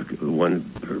one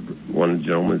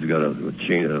gentleman's got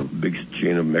a big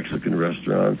chain of Mexican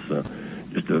restaurants.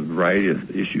 Just a variety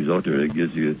of issues out there that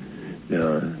gives you,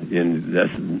 and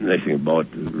that's the nice thing about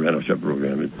the Randolph Shepherd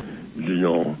program is there's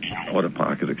no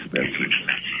out-of-pocket expenses.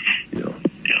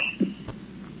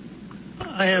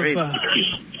 I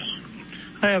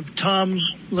have Tom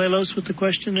Lelos with the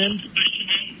question then.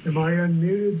 Am I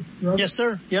unmuted, Robert? Yes,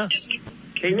 sir. Yes.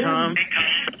 Hey, Tom.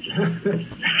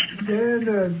 And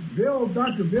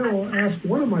Dr. Bill asked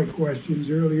one of my questions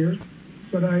earlier,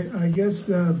 but I guess,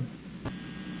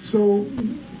 so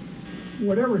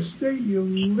whatever state you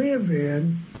live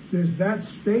in, does that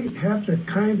state have to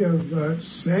kind of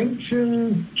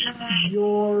sanction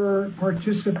your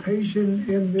participation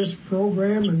in this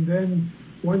program, and then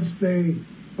once they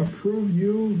approve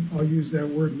you, I'll use that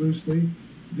word loosely,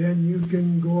 then you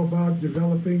can go about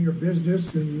developing your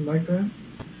business and like that?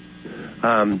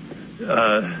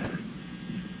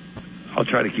 I'll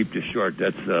try to keep this short.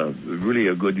 That's really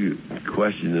a good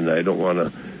question, and I don't want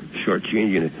to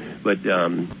shortchange it. But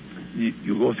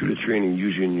you go through the training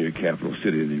usually in your capital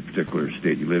city, the particular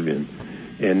state you live in,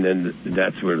 and then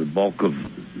that's where the bulk of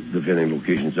the vending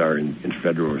locations are in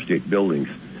federal or state buildings.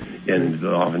 And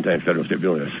oftentimes federal state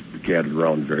buildings are scattered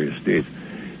around various states.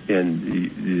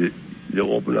 And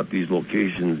they'll open up these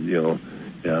locations, if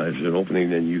there's an opening,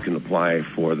 then you can apply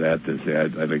for that to say,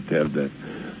 I'd like to have the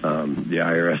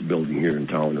IRS building here in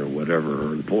town or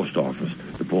whatever, or the post office,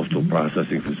 the postal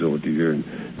processing facility here, and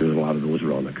there's a lot of those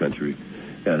around the country.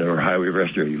 And or highway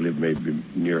rest area, you live maybe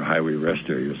near a highway rest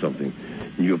area or something,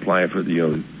 and you apply for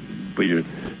the, put your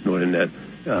note in that.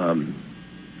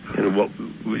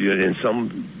 And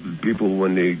some people,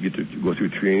 when they get to go through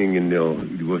training and they'll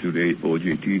go through the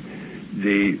OJT,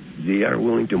 they are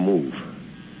willing to move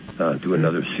to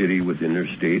another city within their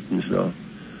state and stuff,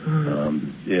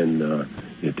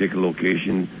 and take a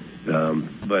location.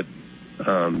 But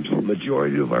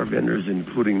majority of our vendors,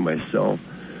 including myself,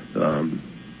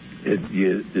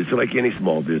 it's like any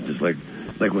small business, like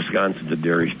Wisconsin's a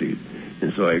dairy state.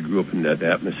 And so I grew up in that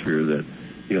atmosphere that,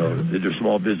 they're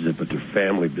small businesses, but they're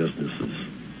family businesses.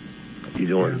 You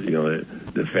don't,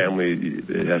 the family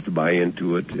has to buy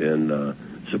into it and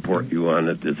support you on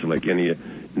it. It's like any,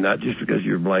 not just because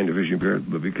you're blind or vision impaired,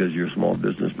 but because you're a small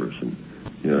business person.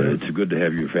 It's good to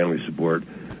have your family support.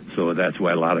 So that's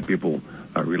why a lot of people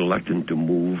are reluctant to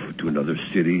move to another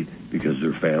city because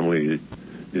their family,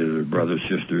 their brothers,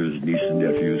 sisters, nieces,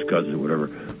 nephews, cousins,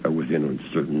 whatever, are within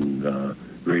a certain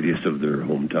radius of their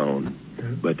hometown.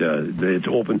 But it's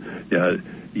open.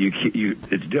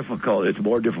 It's difficult. It's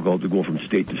more difficult to go from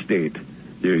state to state.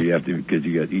 There you have to, because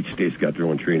each state's got their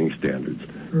own training standards.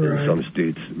 Right. And some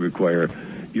states require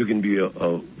you can be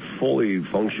a fully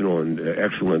functional and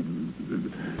excellent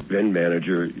vend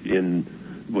manager in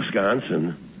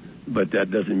Wisconsin, but that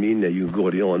doesn't mean that you can go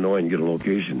to Illinois and get a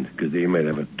location, because they might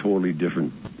have a totally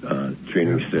different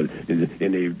training set.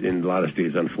 And in a lot of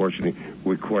states, unfortunately,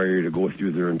 require you to go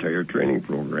through their entire training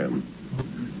program.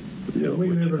 We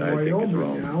live in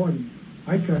Wyoming now, and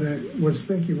I kind of was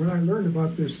thinking, when I learned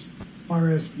about this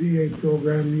RSVA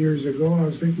program years ago, I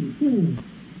was thinking,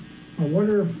 I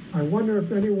wonder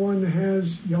if anyone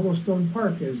has Yellowstone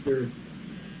Park as their,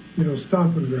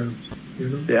 stomping grounds.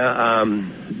 Yeah,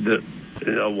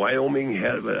 Wyoming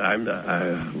had.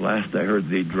 Last I heard,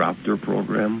 they dropped their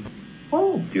program.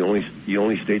 Oh, the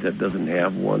only state that doesn't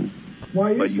have one.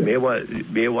 Why is but you it?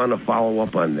 may want to follow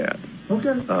up on that.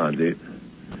 Okay.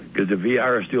 Because the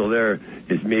VR is still there,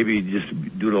 it's maybe just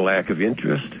due to lack of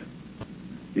interest.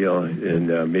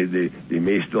 And maybe they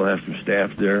may still have some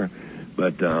staff there,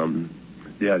 but the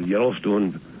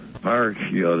Yellowstone Park,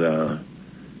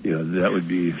 that would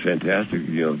be fantastic.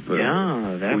 Put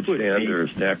a food stand or a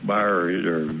snack bar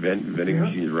or vending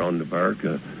machines around the park.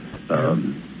 Okay.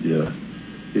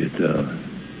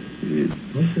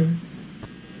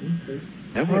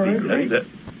 That would be great.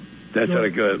 That's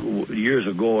like years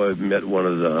ago. I met one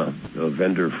of the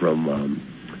vendor from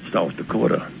South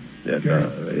Dakota at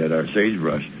our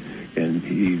Sagebrush, and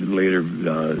he later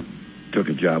took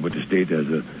a job with the state as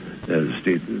a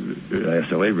state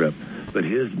SLA rep. But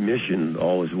his mission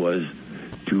always was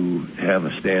to have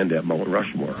a stand at Mount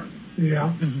Rushmore.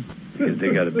 Yeah. Because they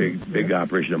got a big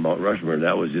operation at Mount Rushmore, and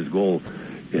that was his goal.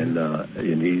 And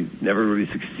he never really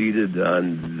succeeded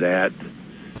on that,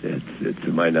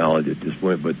 to my knowledge at this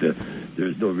point. But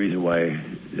there's no reason why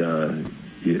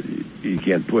you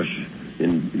can't push,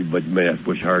 but you may have to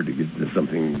push hard to get to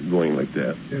something going like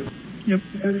that. Yep.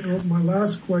 And my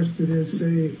last question is,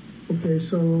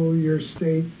 so your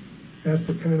state has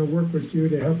to kind of work with you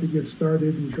to help you get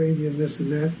started and train you in this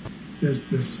and that. Does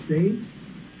the state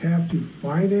have to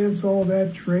finance all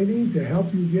that training to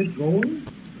help you get going?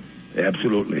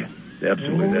 Absolutely. That's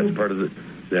part of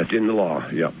that's in the law.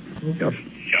 Yep. Okay.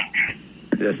 Yep.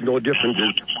 That's no different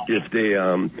if they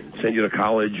send you to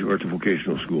college or to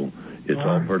vocational school. It's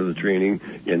all part of the training,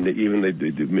 and even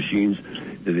the machines,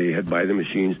 they buy the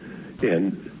machines,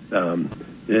 and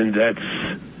that's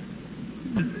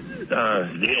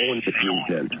they own the machines.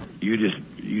 Then you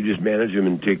just manage them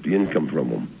and take the income from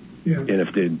them. Yeah. And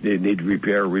if they need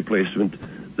repair or replacement,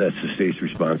 that's the state's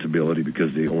responsibility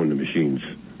because they own the machines.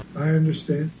 I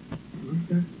understand.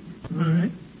 Okay. All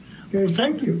right. Okay.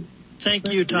 Thank you.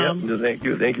 Thank you, Tom. Yep, thank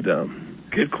you, Tom.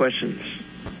 Good questions.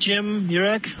 Jim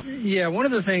Urek? Yeah, one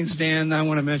of the things, Dan, I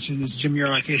want to mention is Jim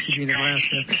Urek, ACB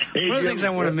Nebraska. One of the things I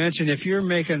want to mention, if you're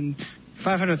making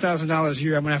 $500,000 a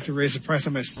year, I'm going to have to raise the price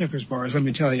on my Snickers bars, let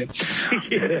me tell you. But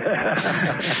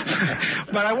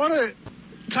I want to,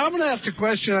 Tom had asked a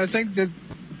question, I think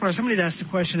somebody asked a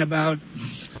question about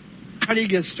how do you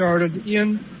get started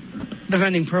in the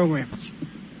vending program?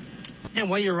 And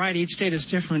while you're right, each state is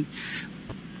different.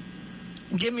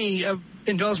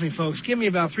 Indulge me, folks. Give me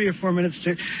about 3 or 4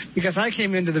 minutes because I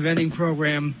came into the vending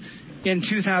program in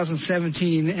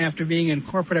 2017 after being in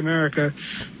corporate America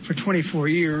for 24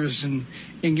 years and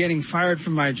getting fired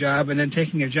from my job and then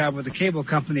taking a job with a cable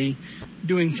company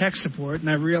doing tech support. And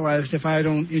I realized if I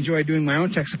don't enjoy doing my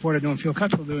own tech support, I don't feel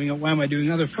comfortable doing it. Why am I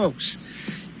doing other folks,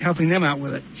 helping them out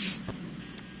with it?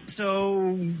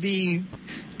 So the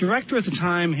director at the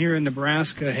time here in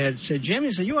Nebraska had said, Jim,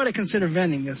 he said, you ought to consider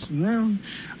vending this. Well,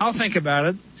 I'll think about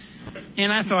it.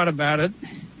 And I thought about it.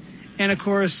 And of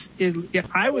course,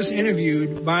 I was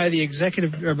interviewed by the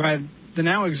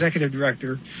now executive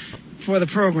director for the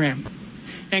program.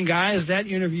 And guys, that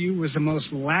interview was the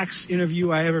most lax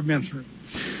interview I ever been through.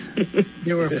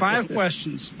 There were 5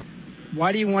 questions.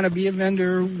 Why do you want to be a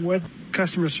vendor? What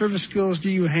customer service skills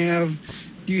do you have?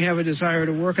 do you have a desire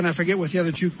to work? And I forget what the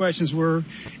other two questions were.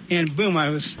 And boom, I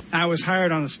was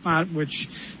hired on the spot, which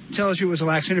tells you it was a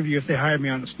lax interview if they hired me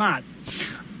on the spot.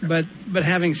 But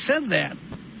having said that,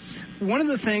 one of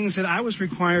the things that I was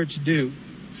required to do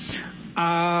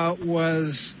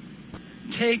was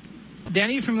take.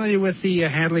 Danny, you familiar with the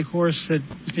Hadley course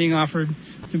that's being offered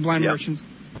to blind merchants?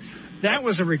 That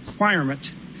was a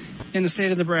requirement in the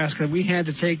state of Nebraska. We had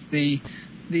to take the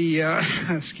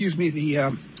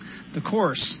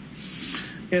course.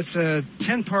 It's a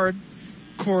 10-part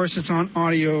course. It's on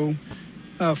audio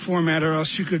format, or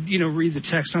else you could, read the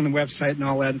text on the website and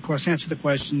all that. Of course, answer the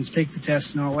questions, take the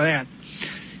tests, and all that.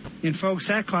 And folks,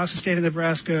 that cost the state of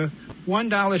Nebraska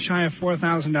 $1 shy of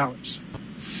 $4,000.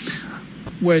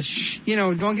 Which,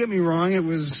 don't get me wrong, it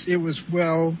was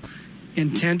well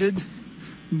intended,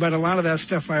 but a lot of that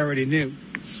stuff I already knew.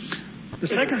 The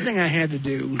second thing I had to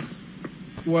do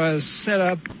was set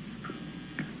up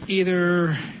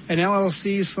either an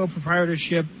LLC, sole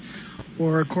proprietorship,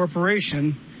 or a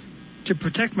corporation to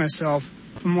protect myself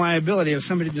from liability if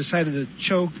somebody decided to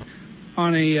choke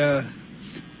on a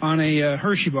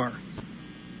Hershey bar.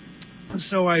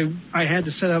 So I had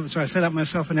to set up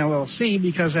myself an LLC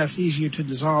because that's easier to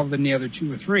dissolve than the other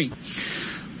two or three.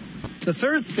 The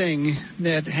third thing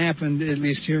that happened, at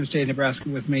least here in the state of Nebraska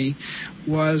with me,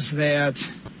 was that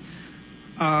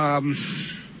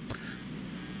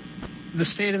the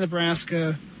state of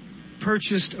Nebraska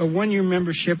purchased a 1-year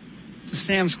membership to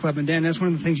Sam's Club. And Dan, that's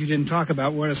one of the things you didn't talk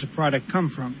about. Where does the product come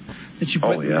from that you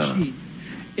put in the machine?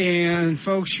 And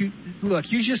folks, you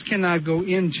just cannot go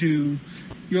into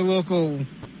your local,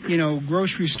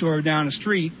 grocery store down the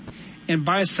street and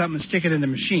buy something and stick it in the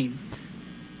machine.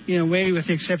 Maybe with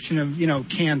the exception of,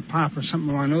 canned pop or something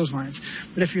along those lines.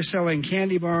 But if you're selling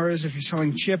candy bars, if you're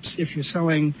selling chips, if you're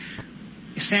selling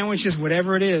sandwiches,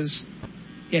 whatever it is,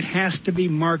 it has to be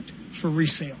marked for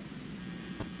resale.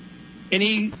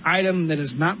 Any item that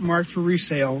is not marked for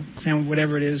resale,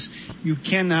 whatever it is, you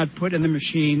cannot put in the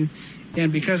machine.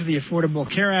 And because of the Affordable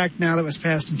Care Act now that was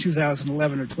passed in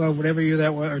 2011 or 12, whatever year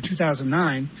that was, or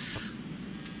 2009,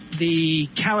 the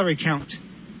calorie count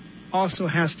also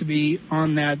has to be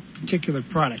on that particular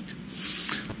product.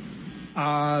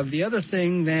 The other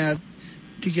thing that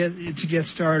to get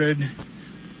started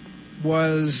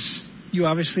was you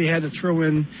obviously had to throw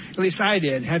in, at least I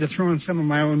did, had to throw in some of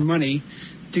my own money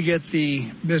to get the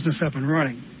business up and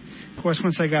running. Of course,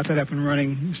 once I got that up and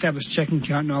running, established checking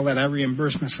account and all that, I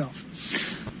reimbursed myself.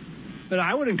 But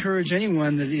I would encourage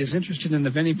anyone that is interested in the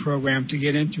vending program to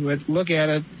get into it, look at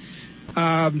it,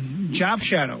 job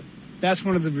shadow. That's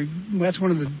one of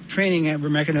the training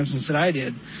mechanisms that I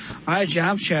did. I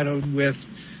job shadowed with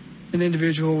an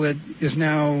individual that is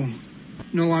now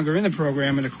no longer in the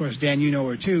program, and of course, Dan, you know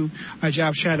her too. I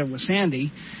job shadowed with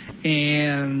Sandy,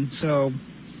 and so,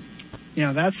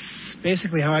 that's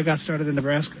basically how I got started in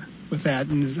Nebraska with that.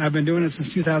 And I've been doing it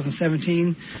since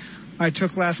 2017. I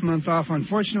took last month off,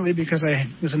 unfortunately, because I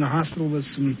was in the hospital with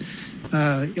some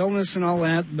illness and all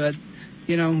that. But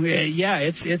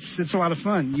it's a lot of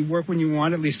fun. You work when you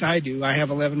want. At least I do. I have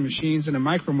 11 machines in a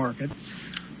micro market.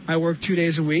 I work 2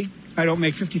 days a week. I don't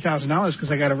make $50,000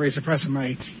 because I got to raise the price of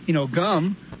my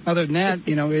gum. Other than that,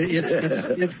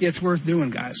 it's worth doing,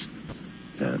 guys.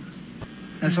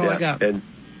 That's all I got. And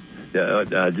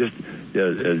just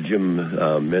as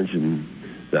Jim mentioned,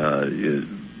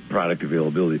 product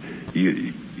availability.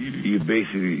 You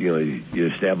basically, you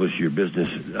establish your business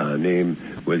name,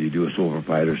 whether you do a sole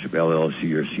proprietorship,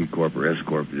 LLC, or C Corp or S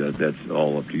Corp. That's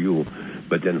all up to you.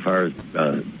 But then, as far as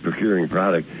procuring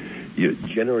product, you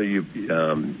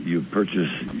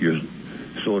purchase your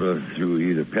soda through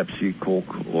either Pepsi,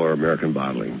 Coke, or American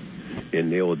Bottling,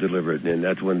 and they will deliver it. And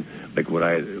that's when,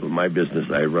 my business,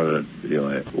 I run it,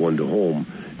 I own the home,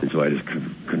 and so I just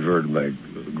converted my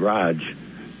garage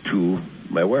to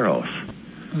my warehouse.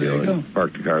 And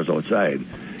park the cars outside.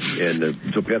 And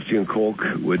so Pepsi and Coke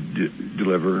would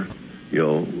deliver,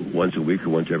 once a week or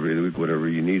once every other week, whatever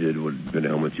you needed, would depend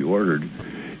on how much you ordered.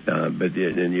 But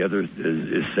then the other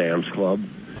is Sam's Club,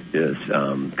 is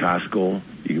Costco.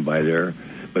 You can buy there.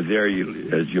 But there,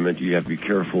 as you mentioned, you have to be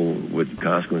careful with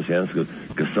Costco and Sam's Club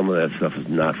because some of that stuff is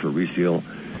not for resale.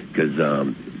 Because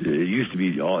it used to be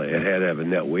it had to have a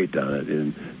net weight on it,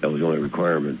 and that was the only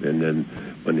requirement. And then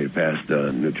when they passed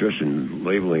the Nutrition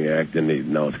Labeling Act, and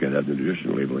now it's got to have the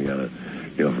nutrition labeling on it,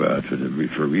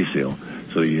 for resale.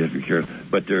 So you have to be careful.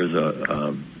 But there's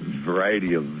a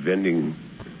variety of vending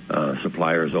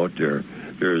suppliers out there.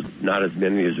 There's not as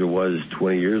many as there was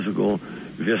 20 years ago.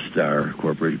 Vistar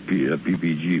Corporate,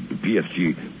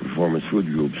 PFG, Performance Food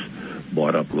Groups,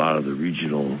 bought up a lot of the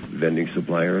regional vending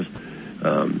suppliers.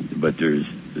 But there's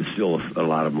there's still a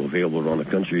lot of them available around the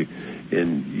country.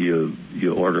 And you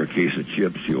order a case of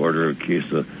chips, you order a case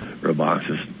of, or a box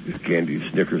of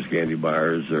Snickers candy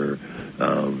bars, or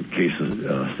a case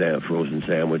of frozen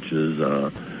sandwiches,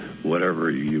 whatever.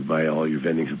 You buy all your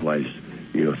vending supplies,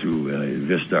 through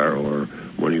Vistar or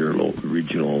one of your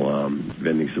regional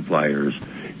vending suppliers,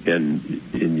 and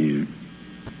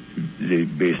they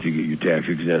basically get you tax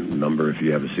exempt number if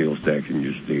you have a sales tax in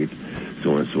your state,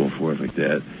 so on and so forth, like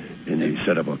that. And you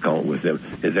set up an account with them.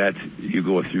 And that you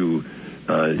go through.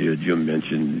 Jim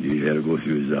mentioned you had to go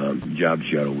through his job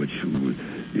shadow, which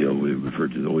we refer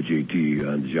to the OJT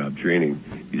on job training.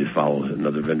 You just follow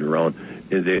another vendor around,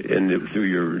 and through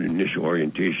your initial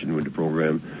orientation with the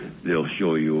program, they'll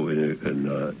show you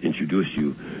and introduce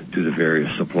you to the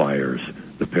various suppliers: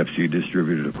 the Pepsi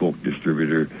distributor, the Coke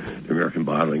distributor, the American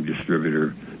Bottling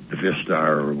distributor, the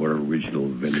Vistar or whatever regional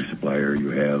vending supplier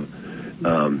you have,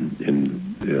 and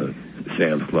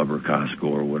Sam's Club or Costco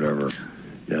or whatever.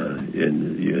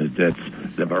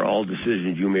 That are all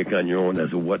decisions you make on your own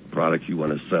as to what products you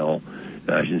want to sell.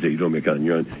 I shouldn't say you don't make on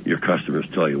your own. Your customers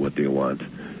tell you what they want,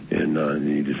 and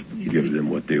you just give them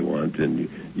what they want, and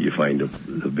you find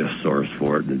the best source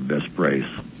for it and the best price.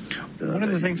 One of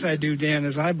the things I do, Dan,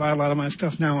 is I buy a lot of my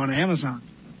stuff now on Amazon.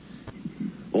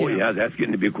 Oh, yeah, that's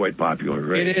getting to be quite popular,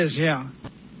 right? It is, yeah.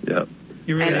 Yeah.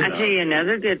 And I tell you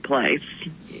another good place.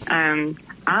 I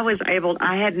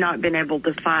had not been able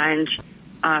to find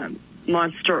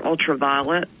Monster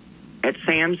Ultraviolet at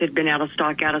Sam's. Had been out of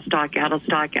stock. I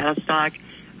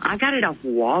got it off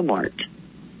Walmart.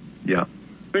 Yeah.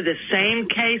 For the same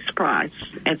case price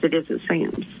as it is at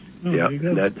Sam's. Yeah,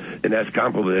 and that's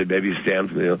comparable. Maybe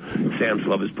Sam's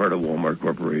Club is part of Walmart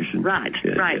Corporation. Right.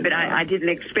 But I didn't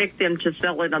expect them to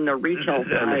sell it on the retail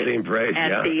price. On the same price,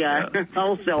 at the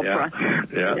wholesale price.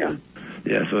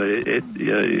 Yeah. So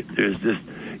there's just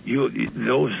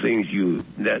those things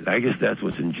I guess that's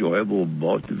what's enjoyable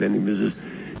about the vending business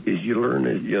is you learn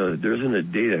that there isn't a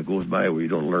day that goes by where you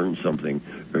don't learn something,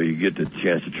 or you get the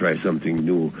chance to try something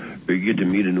new, or you get to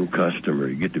meet a new customer,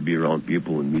 you get to be around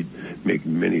people and make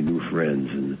many new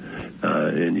friends,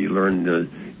 and you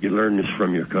learn this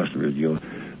from your customers.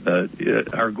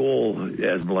 Our goal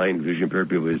as blind vision impaired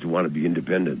people is to want to be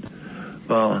independent.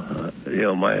 Well,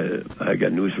 I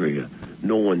got news for you.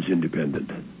 No one's independent.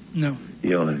 No.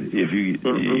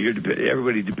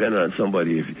 Everybody dependent on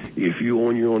somebody. If you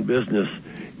own your own business,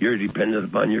 you're dependent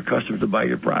upon your customers to buy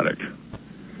your product.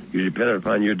 You're dependent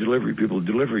upon your delivery people to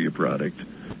deliver your product.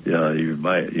 You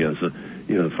buy it.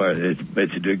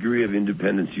 It's a degree of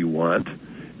independence you want,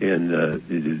 and the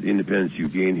independence you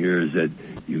gain here is that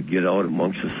you get out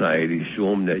amongst society, show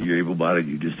them that you're able-bodied,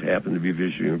 you just happen to be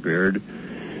visually impaired,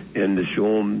 and to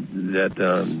show them that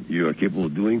you are capable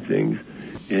of doing things,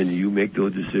 and you make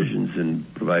those decisions and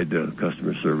provide the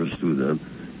customer service to them.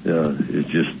 It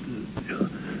just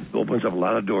opens up a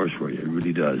lot of doors for you. It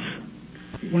really does.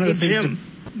 One of the things. Jim,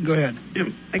 go ahead.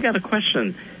 Jim, I got a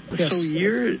question. Yes. So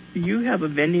you have a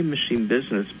vending machine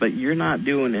business, but you're not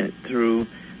doing it through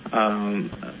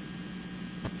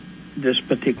this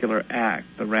particular act,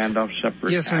 the Randolph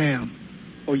Shepherd Yes, Act. I am.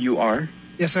 Oh, you are?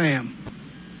 Yes, I am.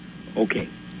 Okay.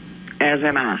 As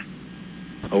am I.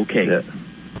 Okay.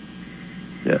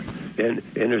 Yeah. And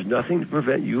there's nothing to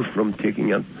prevent you from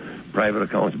taking up private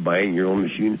accounts, buying your own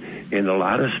machine. In a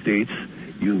lot of states,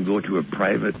 you can go to a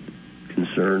private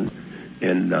concern,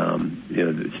 and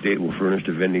the state will furnish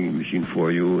the vending machine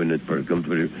for you, and it comes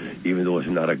with it, even though it's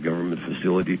not a government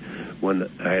facility. When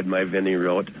I had my vending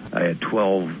route, I had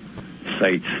 12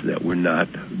 sites that were not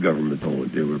government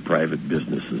owned. They were private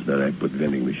businesses that I put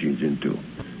vending machines into.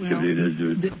 Well,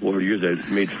 over the years,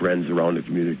 I've made friends around the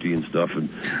community and stuff, and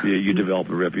you develop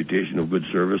a reputation of good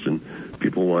service, and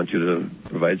people want you to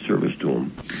provide service to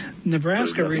them.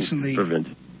 Nebraska recently.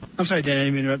 I'm sorry, Dan, I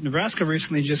didn't mean to interrupt. Nebraska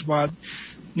recently just bought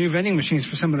new vending machines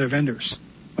for some of their vendors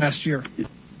last year.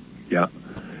 Yeah,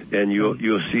 and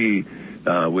you'll see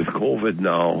with COVID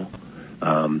now,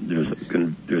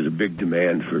 there's a big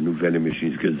demand for new vending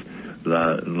machines because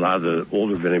a lot of the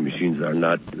older vending machines are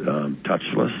not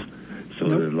touchless. So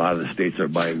a lot of the states are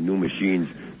buying new machines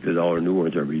because all our new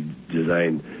ones are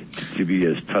designed to be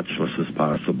as touchless as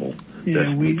possible. Yeah,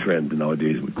 that's the trend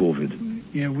nowadays with COVID.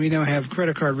 Yeah, we now have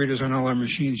credit card readers on all our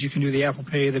machines. You can do the Apple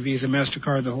Pay, the Visa,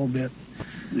 MasterCard, the whole bit.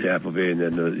 The Apple Pay, and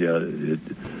then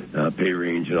Pay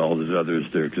Range and all those others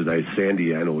there. Because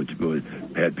Sandy, I know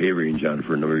had Pay Range on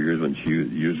for a number of years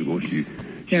years ago. She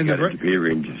got into Pay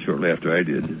Range shortly after I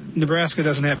did. Nebraska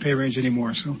doesn't have Pay Range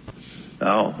anymore, so.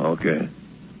 Oh, okay.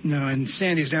 No, and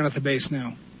Sandy's down at the base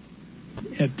now,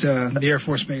 at the Air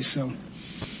Force Base. So.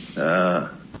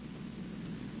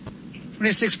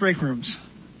 26 break rooms.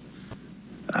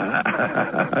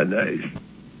 Nice.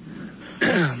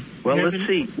 Well, let's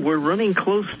see. We're running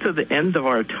close to the end of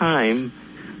our time.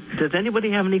 Does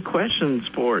anybody have any questions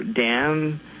for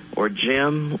Dan or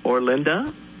Jim or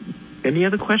Linda? Any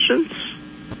other questions?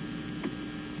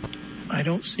 I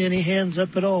don't see any hands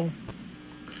up at all.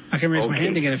 I can raise my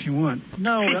hand again if you want.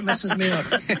 No, that messes me up.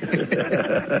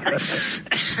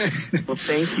 Well,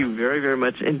 thank you very, very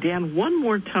much. And Dan, one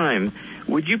more time,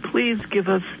 would you please give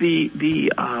us the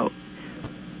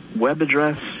web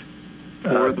address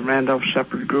for the Randolph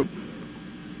Shepherd Group?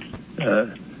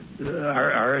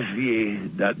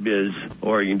 RSVA.biz,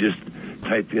 or you can just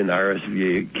type in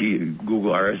RSVA,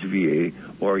 Google RSVA,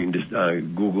 or you can just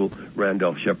Google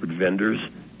Randolph Shepherd Vendors.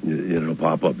 It'll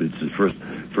pop up. It's the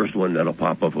first one that'll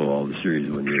pop up of all the series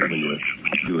when you do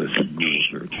a Google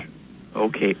search.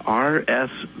 Okay, rsva.biz.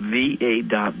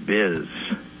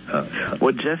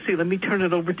 Well, Jesse, let me turn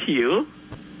it over to you.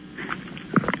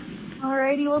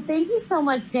 Alrighty, well, thank you so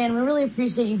much, Dan. We really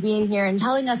appreciate you being here and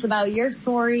telling us about your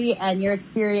story and your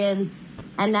experience.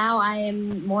 And now I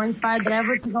am more inspired than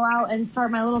ever to go out and start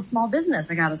my little small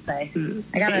business, I gotta say.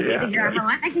 I gotta figure out how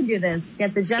I can do this,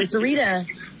 get the Jesserita,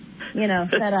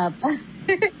 set up.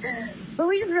 But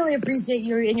we just really appreciate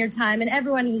you and your time, and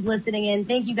everyone who's listening in.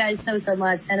 Thank you guys so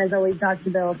much. And as always,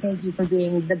 Dr. Bill, thank you for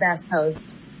being the best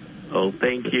host. Oh,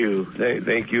 thank you.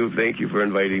 Thank you. Thank you for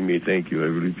inviting me. Thank you. I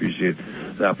really appreciate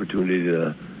the opportunity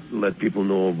to let people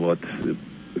know about the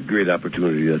great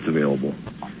opportunity that's available.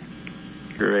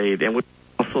 Great. And we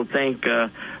also thank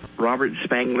Robert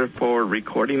Spangler for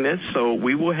recording this. So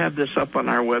we will have this up on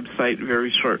our website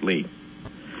very shortly.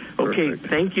 Okay. Perfect.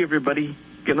 Thank you, everybody.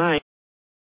 Good night.